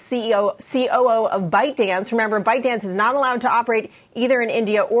remain COO of ByteDance, remember, ByteDance is not allowed to operate either in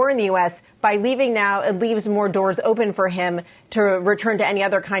India or in the U.S. By leaving now, it leaves more doors open for him to return to any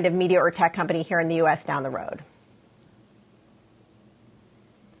other kind of media or tech company here in the U.S. down the road.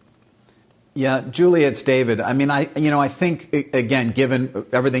 Yeah, Julia, it's David. I mean, I think, again, given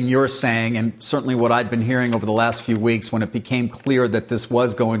everything you're saying and certainly what I'd been hearing over the last few weeks when it became clear that this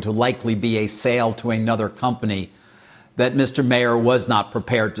was going to likely be a sale to another company, that Mr. Mayer was not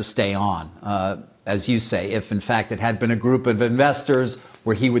prepared to stay on. As you say, if in fact it had been a group of investors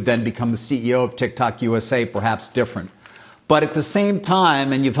where he would then become the CEO of TikTok USA, perhaps different. But at the same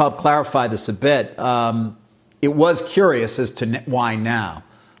time, and you've helped clarify this a bit, it was curious as to why now.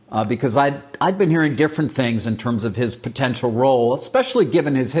 Because I'd been hearing different things in terms of his potential role, especially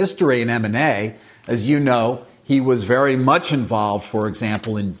given his history in M&A. As you know, he was very much involved, for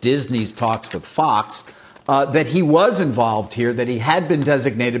example, in Disney's talks with Fox, that he was involved here, that he had been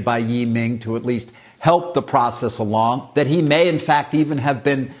designated by Yi Ming to at least help the process along, that he may, in fact, even have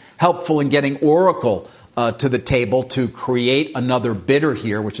been helpful in getting Oracle to the table to create another bidder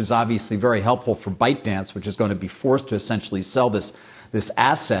here, which is obviously very helpful for ByteDance, which is going to be forced to essentially sell this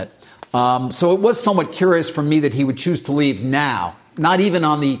asset. So it was somewhat curious for me that he would choose to leave now, not even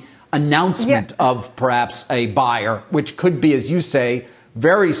on the announcement of perhaps a buyer, which could be, as you say,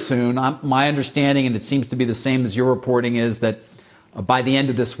 very soon. My understanding, and it seems to be the same as your reporting, is that by the end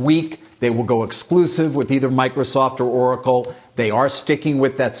of this week, they will go exclusive with either Microsoft or Oracle. They are sticking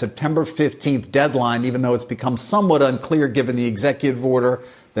with that September 15th deadline, even though it's become somewhat unclear given the executive order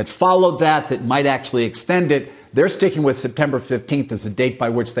that followed that might actually extend it. They're sticking with September 15th as the date by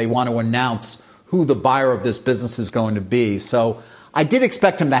which they want to announce who the buyer of this business is going to be. So I did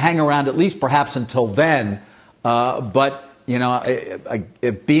expect him to hang around at least perhaps until then. But, you know,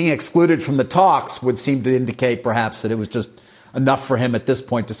 being excluded from the talks would seem to indicate perhaps that it was just enough for him at this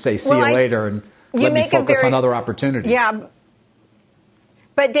point to say, see you later, and let me focus on other opportunities. Yeah.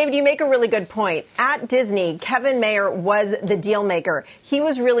 But, David, you make a really good point. At Disney, Kevin Mayer was the deal maker. He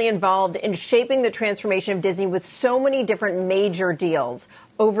was really involved in shaping the transformation of Disney with so many different major deals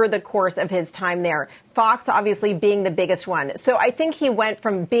over the course of his time there. Fox obviously being the biggest one. So I think he went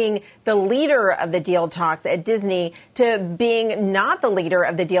from being the leader of the deal talks at Disney to being not the leader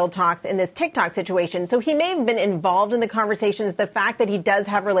of the deal talks in this TikTok situation. So he may have been involved in the conversations. The fact that he does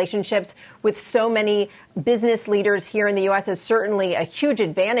have relationships with so many business leaders here in the U.S. is certainly a huge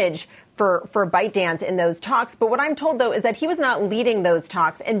advantage for ByteDance in those talks. But what I'm told, though, is that he was not leading those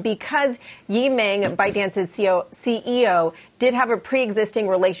talks. And because Yi Ming, ByteDance's CEO, did have a pre-existing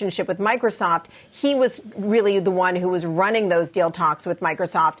relationship with Microsoft, he was really the one who was running those deal talks with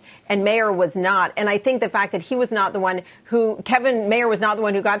Microsoft, and Mayer was not. And I think the fact that he was not the one Kevin Mayer was not the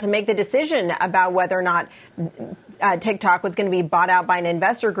one who got to make the decision about whether or not TikTok was going to be bought out by an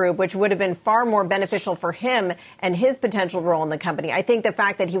investor group, which would have been far more beneficial for him and his potential role in the company. I think the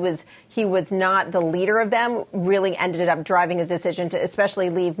fact that he was not the leader of them really ended up driving his decision to especially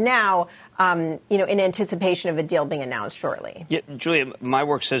leave now, in anticipation of a deal being announced shortly. Yeah, Julia, my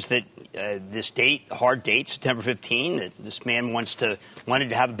work says that this hard date, September 15, that this man wanted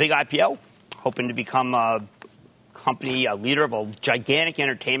to have a big IPO, hoping to become a leader of a gigantic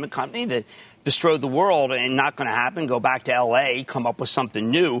entertainment company that bestrode the world and not going to happen. Go back to L.A., come up with something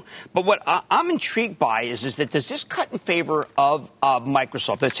new. But what I'm intrigued by is that does this cut in favor of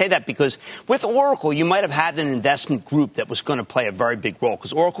Microsoft? I say that because with Oracle, you might have had an investment group that was going to play a very big role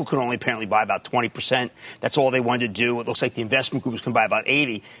because Oracle could only apparently buy about 20%. That's all they wanted to do. It looks like the investment group was going to buy about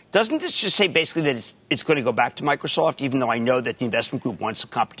 80%. Doesn't this just say basically that it's going to go back to Microsoft, even though I know that the investment group wants the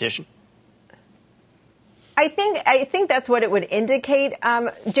competition? I think that's what it would indicate,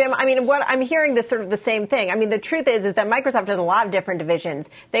 Jim. I mean, what I'm hearing is sort of the same thing. I mean, the truth is that Microsoft has a lot of different divisions.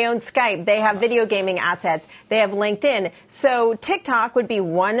 They own Skype. They have video gaming assets. They have LinkedIn. So TikTok would be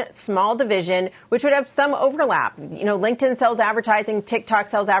one small division, which would have some overlap. You know, LinkedIn sells advertising, TikTok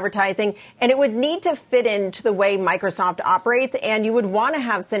sells advertising, and it would need to fit into the way Microsoft operates. And you would want to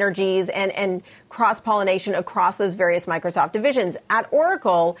have synergies and cross-pollination across those various Microsoft divisions. At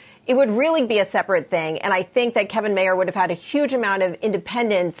Oracle, it would really be a separate thing. And I think that Kevin Mayer would have had a huge amount of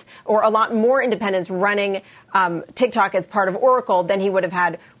independence or a lot more independence running TikTok as part of Oracle than he would have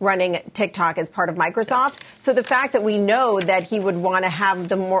had running TikTok as part of Microsoft. So the fact that we know that he would want to have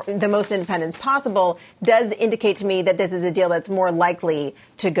the most independence possible does indicate to me that this is a deal that's more likely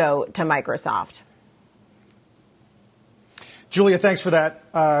to go to Microsoft. Julia, thanks for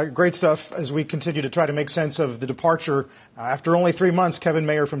that. Great stuff as we continue to try to make sense of the departure after only 3 months, Kevin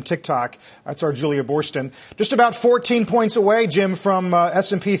Mayer from TikTok. That's our Julia Borston. Just about 14 points away, Jim, from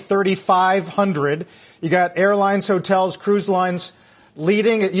S&P 3,500. You got airlines, hotels, cruise lines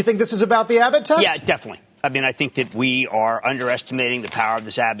leading. You think this is about the Abbott test? Yeah, definitely. I mean, I think that we are underestimating the power of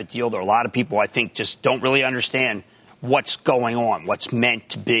this Abbott deal. There are a lot of people, I think, just don't really understand what's going on, what's meant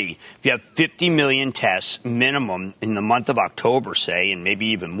to be. If you have 50 million tests minimum in the month of October, say, and maybe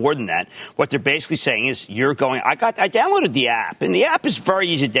even more than that, what they're basically saying is you're going, I downloaded the app, and the app is very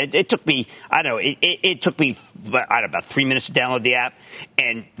easy. It took me, it took me about 3 minutes to download the app,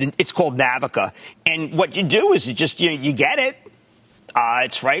 and it's called Navica. And what you do is you get it.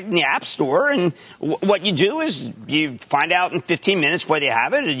 It's right in the App Store, and what you do is you find out in 15 minutes whether you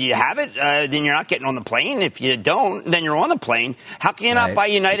have it, and you have it, then you're not getting on the plane. If you don't, then you're on the plane. How can you not buy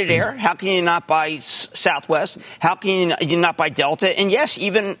United Air? How can you not buy Southwest? How can you not buy Delta? And yes,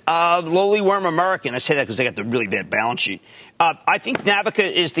 even lowly worm American. I say that because they got the really bad balance sheet. I think Navica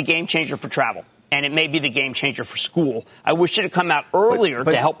is the game changer for travel, and it may be the game changer for school. I wish it had come out earlier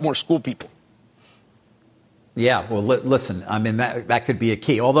to help more school people. Yeah, well, listen, I mean, that could be a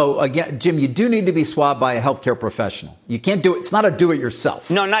key. Although, again, Jim, you do need to be swabbed by a healthcare professional. You can't do it. It's not a do-it-yourself.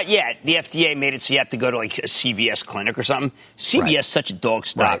 No, not yet. The FDA made it so you have to go to, like, a CVS clinic or something. CVS is such a dog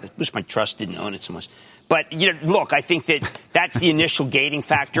stock. I wish my trust didn't own it so much. But, look, I think that's the initial gating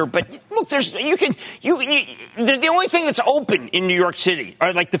factor. But, look, there's the only thing that's open in New York City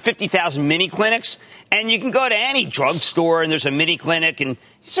are, like, the 50,000 mini clinics. And you can go to any drugstore and there's a mini clinic. And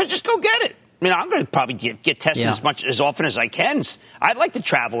so just go get it. I mean, I'm going to probably get tested as often as I can. I'd like to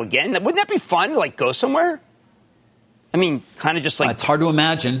travel again. Wouldn't that be fun to, like, go somewhere? I mean, kind of just like... It's hard to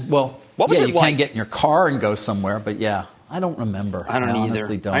imagine. Well, what was it you like? Can get in your car and go somewhere, but yeah, I don't remember. I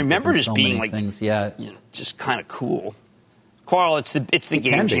honestly don't. I remember just being like, things, just kind of cool. Carl, it's the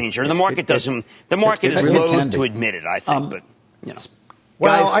game changer. The market doesn't. The market is loath to admit it, I think, but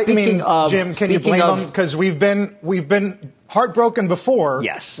Well, guys, Jim, can you blame them? Because we've been heartbroken before.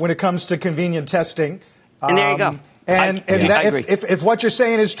 Yes. When it comes to convenient testing. And there you go. If what you're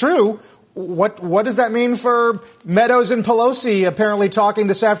saying is true, what does that mean for Meadows and Pelosi apparently talking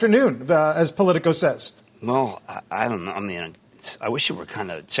this afternoon, as Politico says? Well, I don't know. I mean, I wish it were kind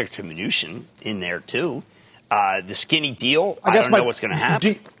of Secretary Mnuchin in there, too. The skinny deal, I don't know what's going to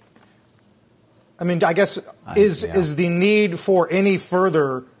happen. I guess, is the need for any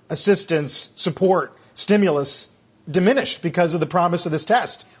further assistance, support, stimulus diminished because of the promise of this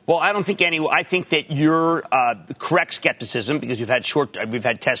test? Well, I don't think I think that your correct skepticism, because we've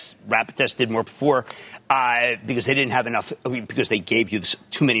had tests, rapid tests did more before, because they didn't have enough, because they gave you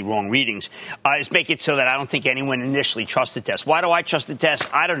too many wrong readings, is make it so that I don't think anyone initially trusts the test. Why do I trust the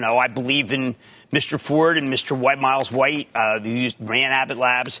test? I don't know. I believe in Mr. Ford and Mr. Miles White, who ran Abbott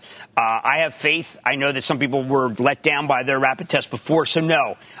Labs. I have faith. I know that some people were let down by their rapid test before, so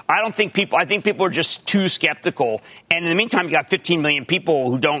no. I think people are just too skeptical. And in the meantime, you got 15 million people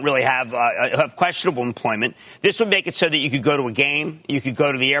who don't really have questionable employment. This would make it so that you could go to a game, you could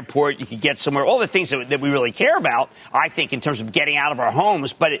go to the airport, you could get somewhere, all the things that we really care about, I think, in terms of getting out of our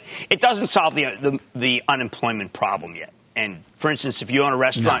homes. But it doesn't solve the unemployment problem yet. And, for instance, if you own a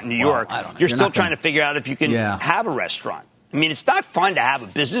restaurant in New York, you're still trying to figure out if you can have a restaurant. I mean, it's not fun to have a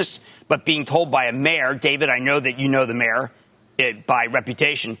business, but being told by a mayor, David, I know that you know the mayor by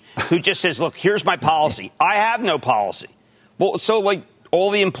reputation, who just says, look, here's my policy. I have no policy. Well, so, like, all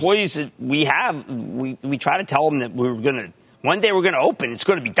the employees that we have, we try to tell them that one day we're going to open. It's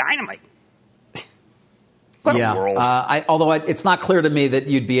going to be dynamite. What a world. Although it's not clear to me that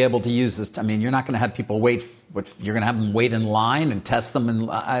you'd be able to use this. I mean, you're not going to have people wait. You're going to have them wait in line and test them.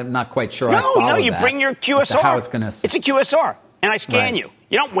 And I'm not quite sure. No, you bring your QSR. How it's going to. It's a QSR, and I scan you.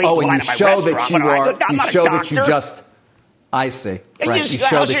 You don't wait in line at my restaurant. I'm not a doctor. That you just. I see. Right. You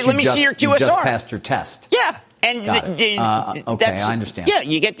show that let me see your QSR. You just passed your test. Yeah. And okay, I understand. Yeah,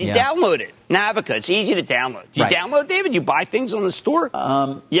 you get to download it. Navica, it's easy to download. Do you download, David? You buy things on the store?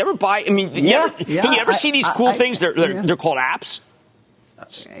 You ever buy? I mean, can you ever see these cool things? They're called apps.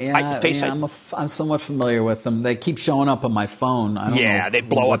 I'm somewhat familiar with them. They keep showing up on my phone. I don't know they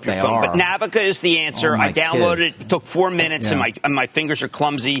blow up your phone. But Navica is the answer. I downloaded it. It took 4 minutes, and my fingers are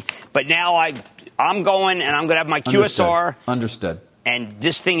clumsy. But now I'm going, and I'm going to have my QSR. Understood. And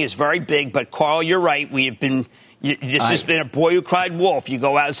this thing is very big. But, Carl, you're right. This has been a boy who cried wolf. You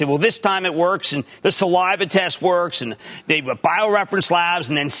go out and say, well, this time it works, and the saliva test works, and they were bioreference labs,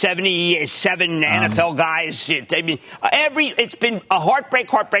 and then 77 NFL guys. It's been a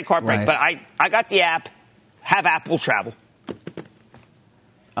heartbreak. Right. But I got the app. Have Apple travel.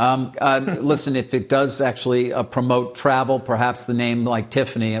 Listen, if it does actually promote travel, perhaps the name like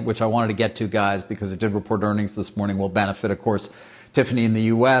Tiffany, which I wanted to get to, guys, because it did report earnings this morning, will benefit, of course, Tiffany in the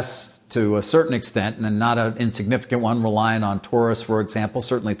U.S. to a certain extent, and not an insignificant one, relying on tourists, for example,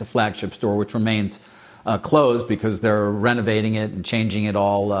 certainly at the flagship store, which remains closed because they're renovating it and changing it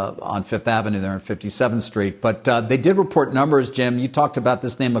all on Fifth Avenue there on 57th Street. But they did report numbers, Jim. You talked about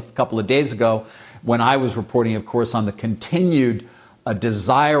this name a couple of days ago when I was reporting, of course, on the continued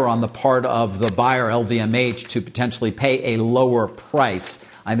desire on the part of the buyer, LVMH, to potentially pay a lower price.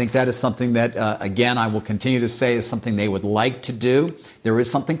 I think that is something that, again, I will continue to say is something they would like to do. There is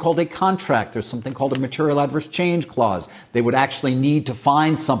something called a contract. There's something called a material adverse change clause. They would actually need to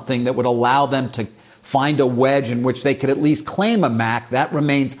find something that would allow them to find a wedge in which they could at least claim a MAC. That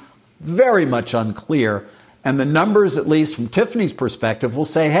remains very much unclear. And the numbers, at least from Tiffany's perspective, will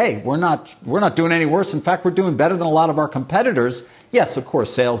say, hey, we're not doing any worse. In fact, we're doing better than a lot of our competitors. Yes, of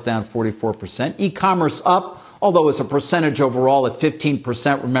course, sales down 44%. E-commerce up, although it's a percentage overall at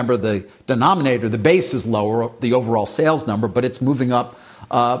 15%. Remember, the denominator, the base is lower, the overall sales number, but it's moving up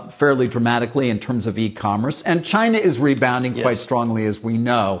fairly dramatically in terms of e-commerce. And China is rebounding quite strongly, as we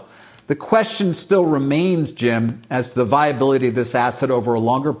know. The question still remains, Jim, as to the viability of this asset over a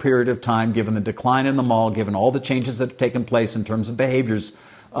longer period of time, given the decline in the mall, given all the changes that have taken place in terms of behaviors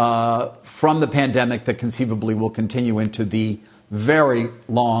from the pandemic that conceivably will continue into the very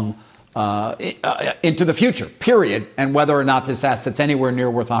long, into the future, period, and whether or not this asset's anywhere near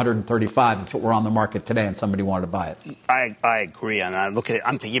worth $135 if it were on the market today and somebody wanted to buy it. I agree. And I look at it,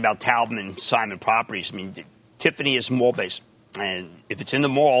 I'm thinking about Taubman and Simon Properties. I mean, Tiffany is mall-based. And if it's in the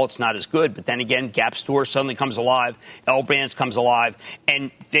mall, it's not as good. But then again, Gap Store suddenly comes alive. L Brands comes alive.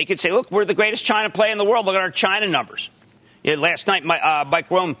 And they could say, look, we're the greatest China play in the world. Look at our China numbers. Last night, Mike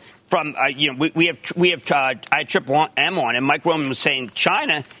Rome from, we have I had Triple M on, and Mike Rome was saying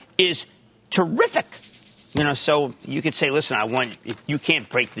China is terrific. So you could say, listen, if you can't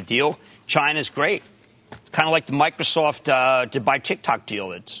break the deal, China's great. It's kind of like the Microsoft to buy TikTok deal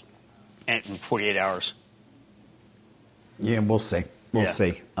that's in 48 hours. Yeah, we'll see. We'll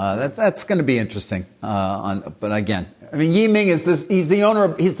see. That's going to be interesting. But again, I mean, Yiming is this. He's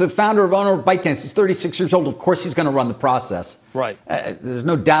the founder of ByteDance. He's 36 years old. Of course, he's going to run the process. Right. There's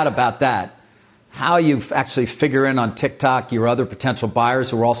no doubt about that. How you actually figure in on TikTok, your other potential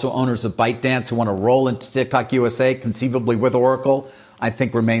buyers who are also owners of ByteDance who want to roll into TikTok USA, conceivably with Oracle, I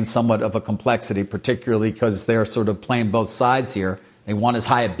think remains somewhat of a complexity, particularly because they're sort of playing both sides here. They want as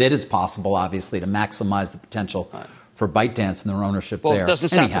high a bid as possible, obviously, to maximize the potential for ByteDance and their ownership there. Well, doesn't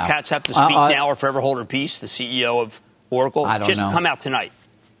Safra Katz have to speak now or forever hold her peace, the CEO of Oracle? I don't know. She has to come out tonight.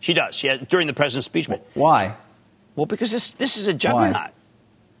 She does. She has, during the president's speech. Why? Well, because this is a juggernaut. Why?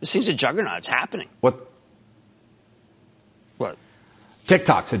 This thing's a juggernaut. It's happening. What?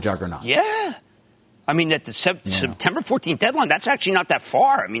 TikTok's a juggernaut. Yeah. I mean, at the September 14th deadline, that's actually not that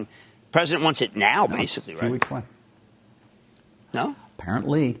far. I mean, the president wants it now, basically, right? 2 weeks away. No?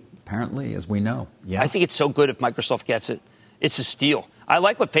 Apparently, as we know. Yeah. I think it's so good if Microsoft gets it. It's a steal. I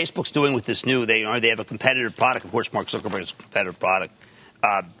like what Facebook's doing with this new. They have a competitive product. Of course, Mark Zuckerberg has a competitive product,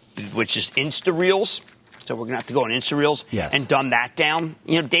 which is Insta Reels. So we're going to have to go on Insta Reels and dumb that down.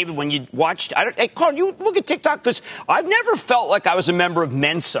 David, when you watched, hey, Carl, you look at TikTok because I've never felt like I was a member of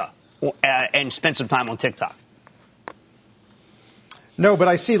Mensa and spent some time on TikTok. No, but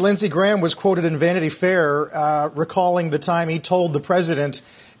I see Lindsey Graham was quoted in Vanity Fair recalling the time he told the president,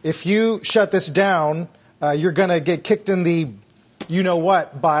 if you shut this down, you're going to get kicked in the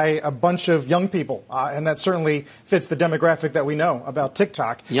you-know-what by a bunch of young people. And that certainly fits the demographic that we know about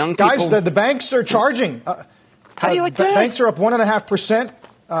TikTok. Young Guys, people. the banks are charging. How do you like that? Banks are up 1.5%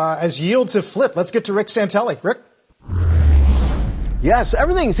 as yields have flipped. Let's get to Rick Santelli. Rick? Yes,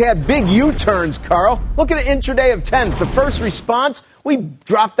 everything's had big U-turns, Carl. Look at an intraday of 10s. The first response, we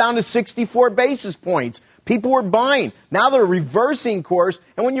dropped down to 64 basis points. People were buying. Now they're reversing course.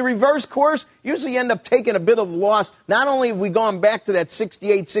 And when you reverse course, you usually end up taking a bit of loss. Not only have we gone back to that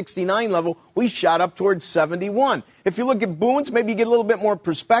 68, 69 level, we shot up towards 71. If you look at boons, maybe you get a little bit more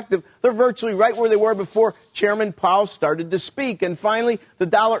perspective. They're virtually right where they were before Chairman Powell started to speak. And finally, the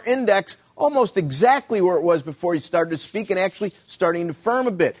dollar index, almost exactly where it was before he started to speak and actually starting to firm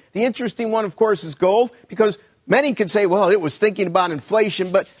a bit. The interesting one, of course, is gold, because many could say, well, it was thinking about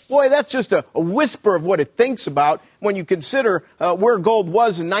inflation, but boy, that's just a whisper of what it thinks about when you consider where gold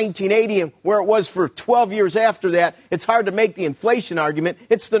was in 1980 and where it was for 12 years after that. It's hard to make the inflation argument.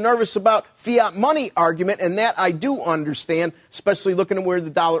 It's the nervous about fiat money argument, and that I do understand, especially looking at where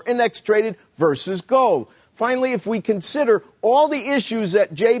the dollar index traded versus gold. Finally, if we consider all the issues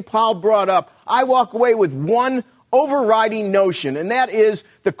that Jay Powell brought up, I walk away with one overriding notion, and that is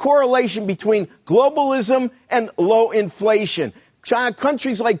the correlation between globalism and low inflation.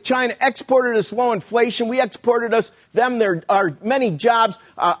 Countries like China exported us low inflation. We exported them. There are many jobs,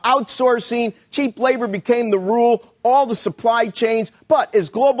 outsourcing, cheap labor became the rule, all the supply chains. But as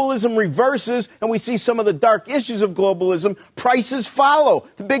globalism reverses and we see some of the dark issues of globalism, prices follow.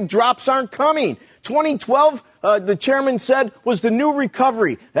 The big drops aren't coming. 2012, the chairman said, was the new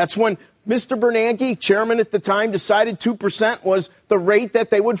recovery. That's when Mr. Bernanke, chairman at the time, decided 2% was the rate that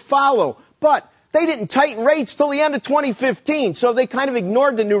they would follow. But they didn't tighten rates till the end of 2015, so they kind of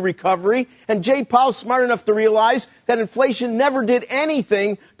ignored the new recovery. And Jay Powell's smart enough to realize that inflation never did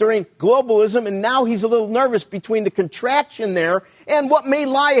anything during globalism, and now he's a little nervous between the contraction there and what may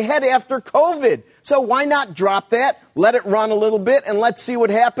lie ahead after COVID. So why not drop that, let it run a little bit, and let's see what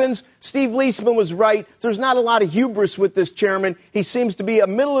happens? Steve Leisman was right. There's not a lot of hubris with this chairman. He seems to be a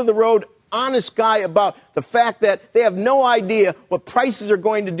middle-of-the-road, honest guy about the fact that they have no idea what prices are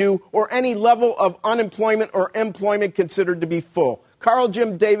going to do or any level of unemployment or employment considered to be full. Carl,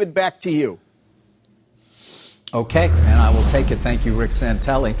 Jim, David, back to you. Okay, and I will take it. Thank you, Rick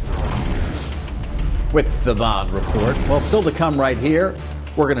Santelli, with the bond report. Well, still to come right here,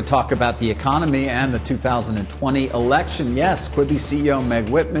 we're going to talk about the economy and the 2020 election. Yes, Quibi CEO Meg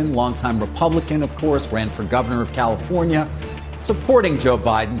Whitman, longtime Republican, of course, ran for governor of California, supporting Joe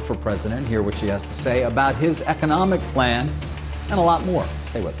Biden for president. Hear what she has to say about his economic plan and a lot more.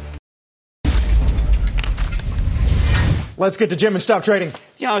 Stay with us. Let's get to Jim and stop trading.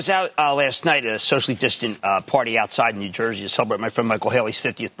 You know, I was out last night at a socially distant party outside in New Jersey to celebrate my friend Michael Haley's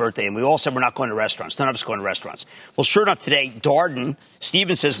 50th birthday, and we all said we're not going to restaurants. None of us going to restaurants. Well, sure enough, today, Darden,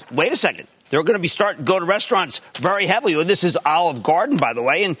 Steven says, wait a second. They're going to be starting to go to restaurants very heavily. Well, this is Olive Garden, by the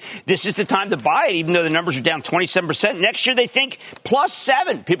way, and this is the time to buy it, even though the numbers are down 27%. Next year, they think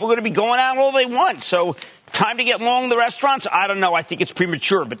 +7. People are going to be going out all they want. So time to get long the restaurants? I don't know. I think it's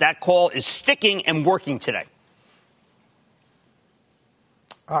premature, but that call is sticking and working today.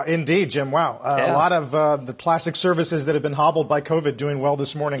 Indeed, Jim. Wow. A lot of the classic services that have been hobbled by COVID doing well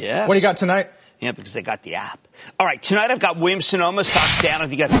this morning. Yes. What do you got tonight? Yeah, because they got the app. All right, tonight I've got Williams-Sonoma stock down. I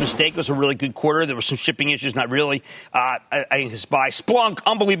think that's a mistake. It was a really good quarter. There were some shipping issues, not really. I think it's buy. Splunk,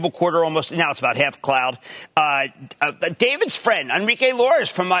 unbelievable quarter, almost. Now it's about half cloud. David's friend, Enrique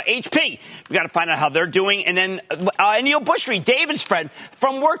Lores from HP. We got to find out how they're doing. And then Neil Bushry, David's friend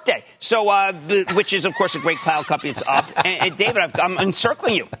from Workday. So, which is, of course, a great cloud company. It's up. And David, I'm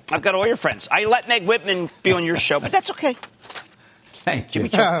encircling you. I've got all your friends. I let Meg Whitman be on your show, but that's okay. Thank you.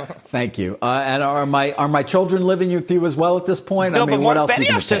 Thank you. And are my children living with you as well at this point? No, I mean, but what else Benioff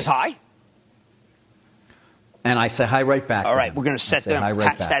do you says hi. And I say hi right back. All right, we're going to set them,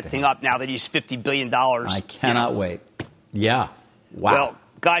 patch that thing up now that he's $50 billion. I cannot wait. Yeah. Wow. Well,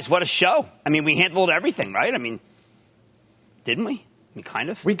 guys, what a show. I mean, we handled everything, right? I mean, didn't we? I mean, kind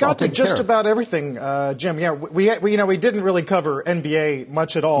of. We got to just about everything, Jim. Yeah, we didn't really cover NBA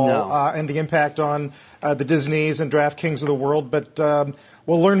much at all, and the impact on the Disneys and DraftKings of the world. But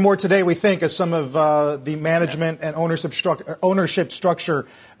we'll learn more today, we think, as some of the management and ownership structure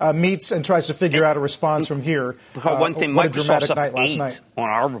meets and tries to figure out a response from here. One thing, Microsoft's up night last 8 night on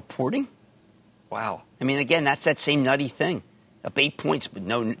our reporting. Wow. I mean, again, that's that same nutty thing. Up 8 points, but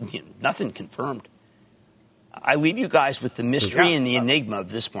nothing confirmed. I leave you guys with the mystery and the enigma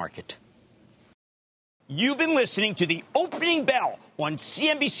of this market. You've been listening to the opening bell on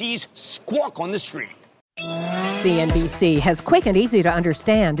CNBC's Squawk on the Street. CNBC has quick and easy to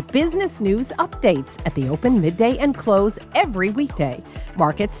understand business news updates at the open, midday, and close every weekday.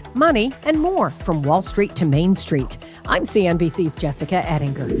 Markets, money, and more from Wall Street to Main Street. I'm CNBC's Jessica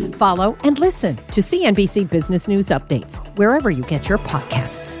Ettinger. Follow and listen to CNBC Business News Updates wherever you get your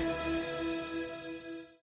podcasts.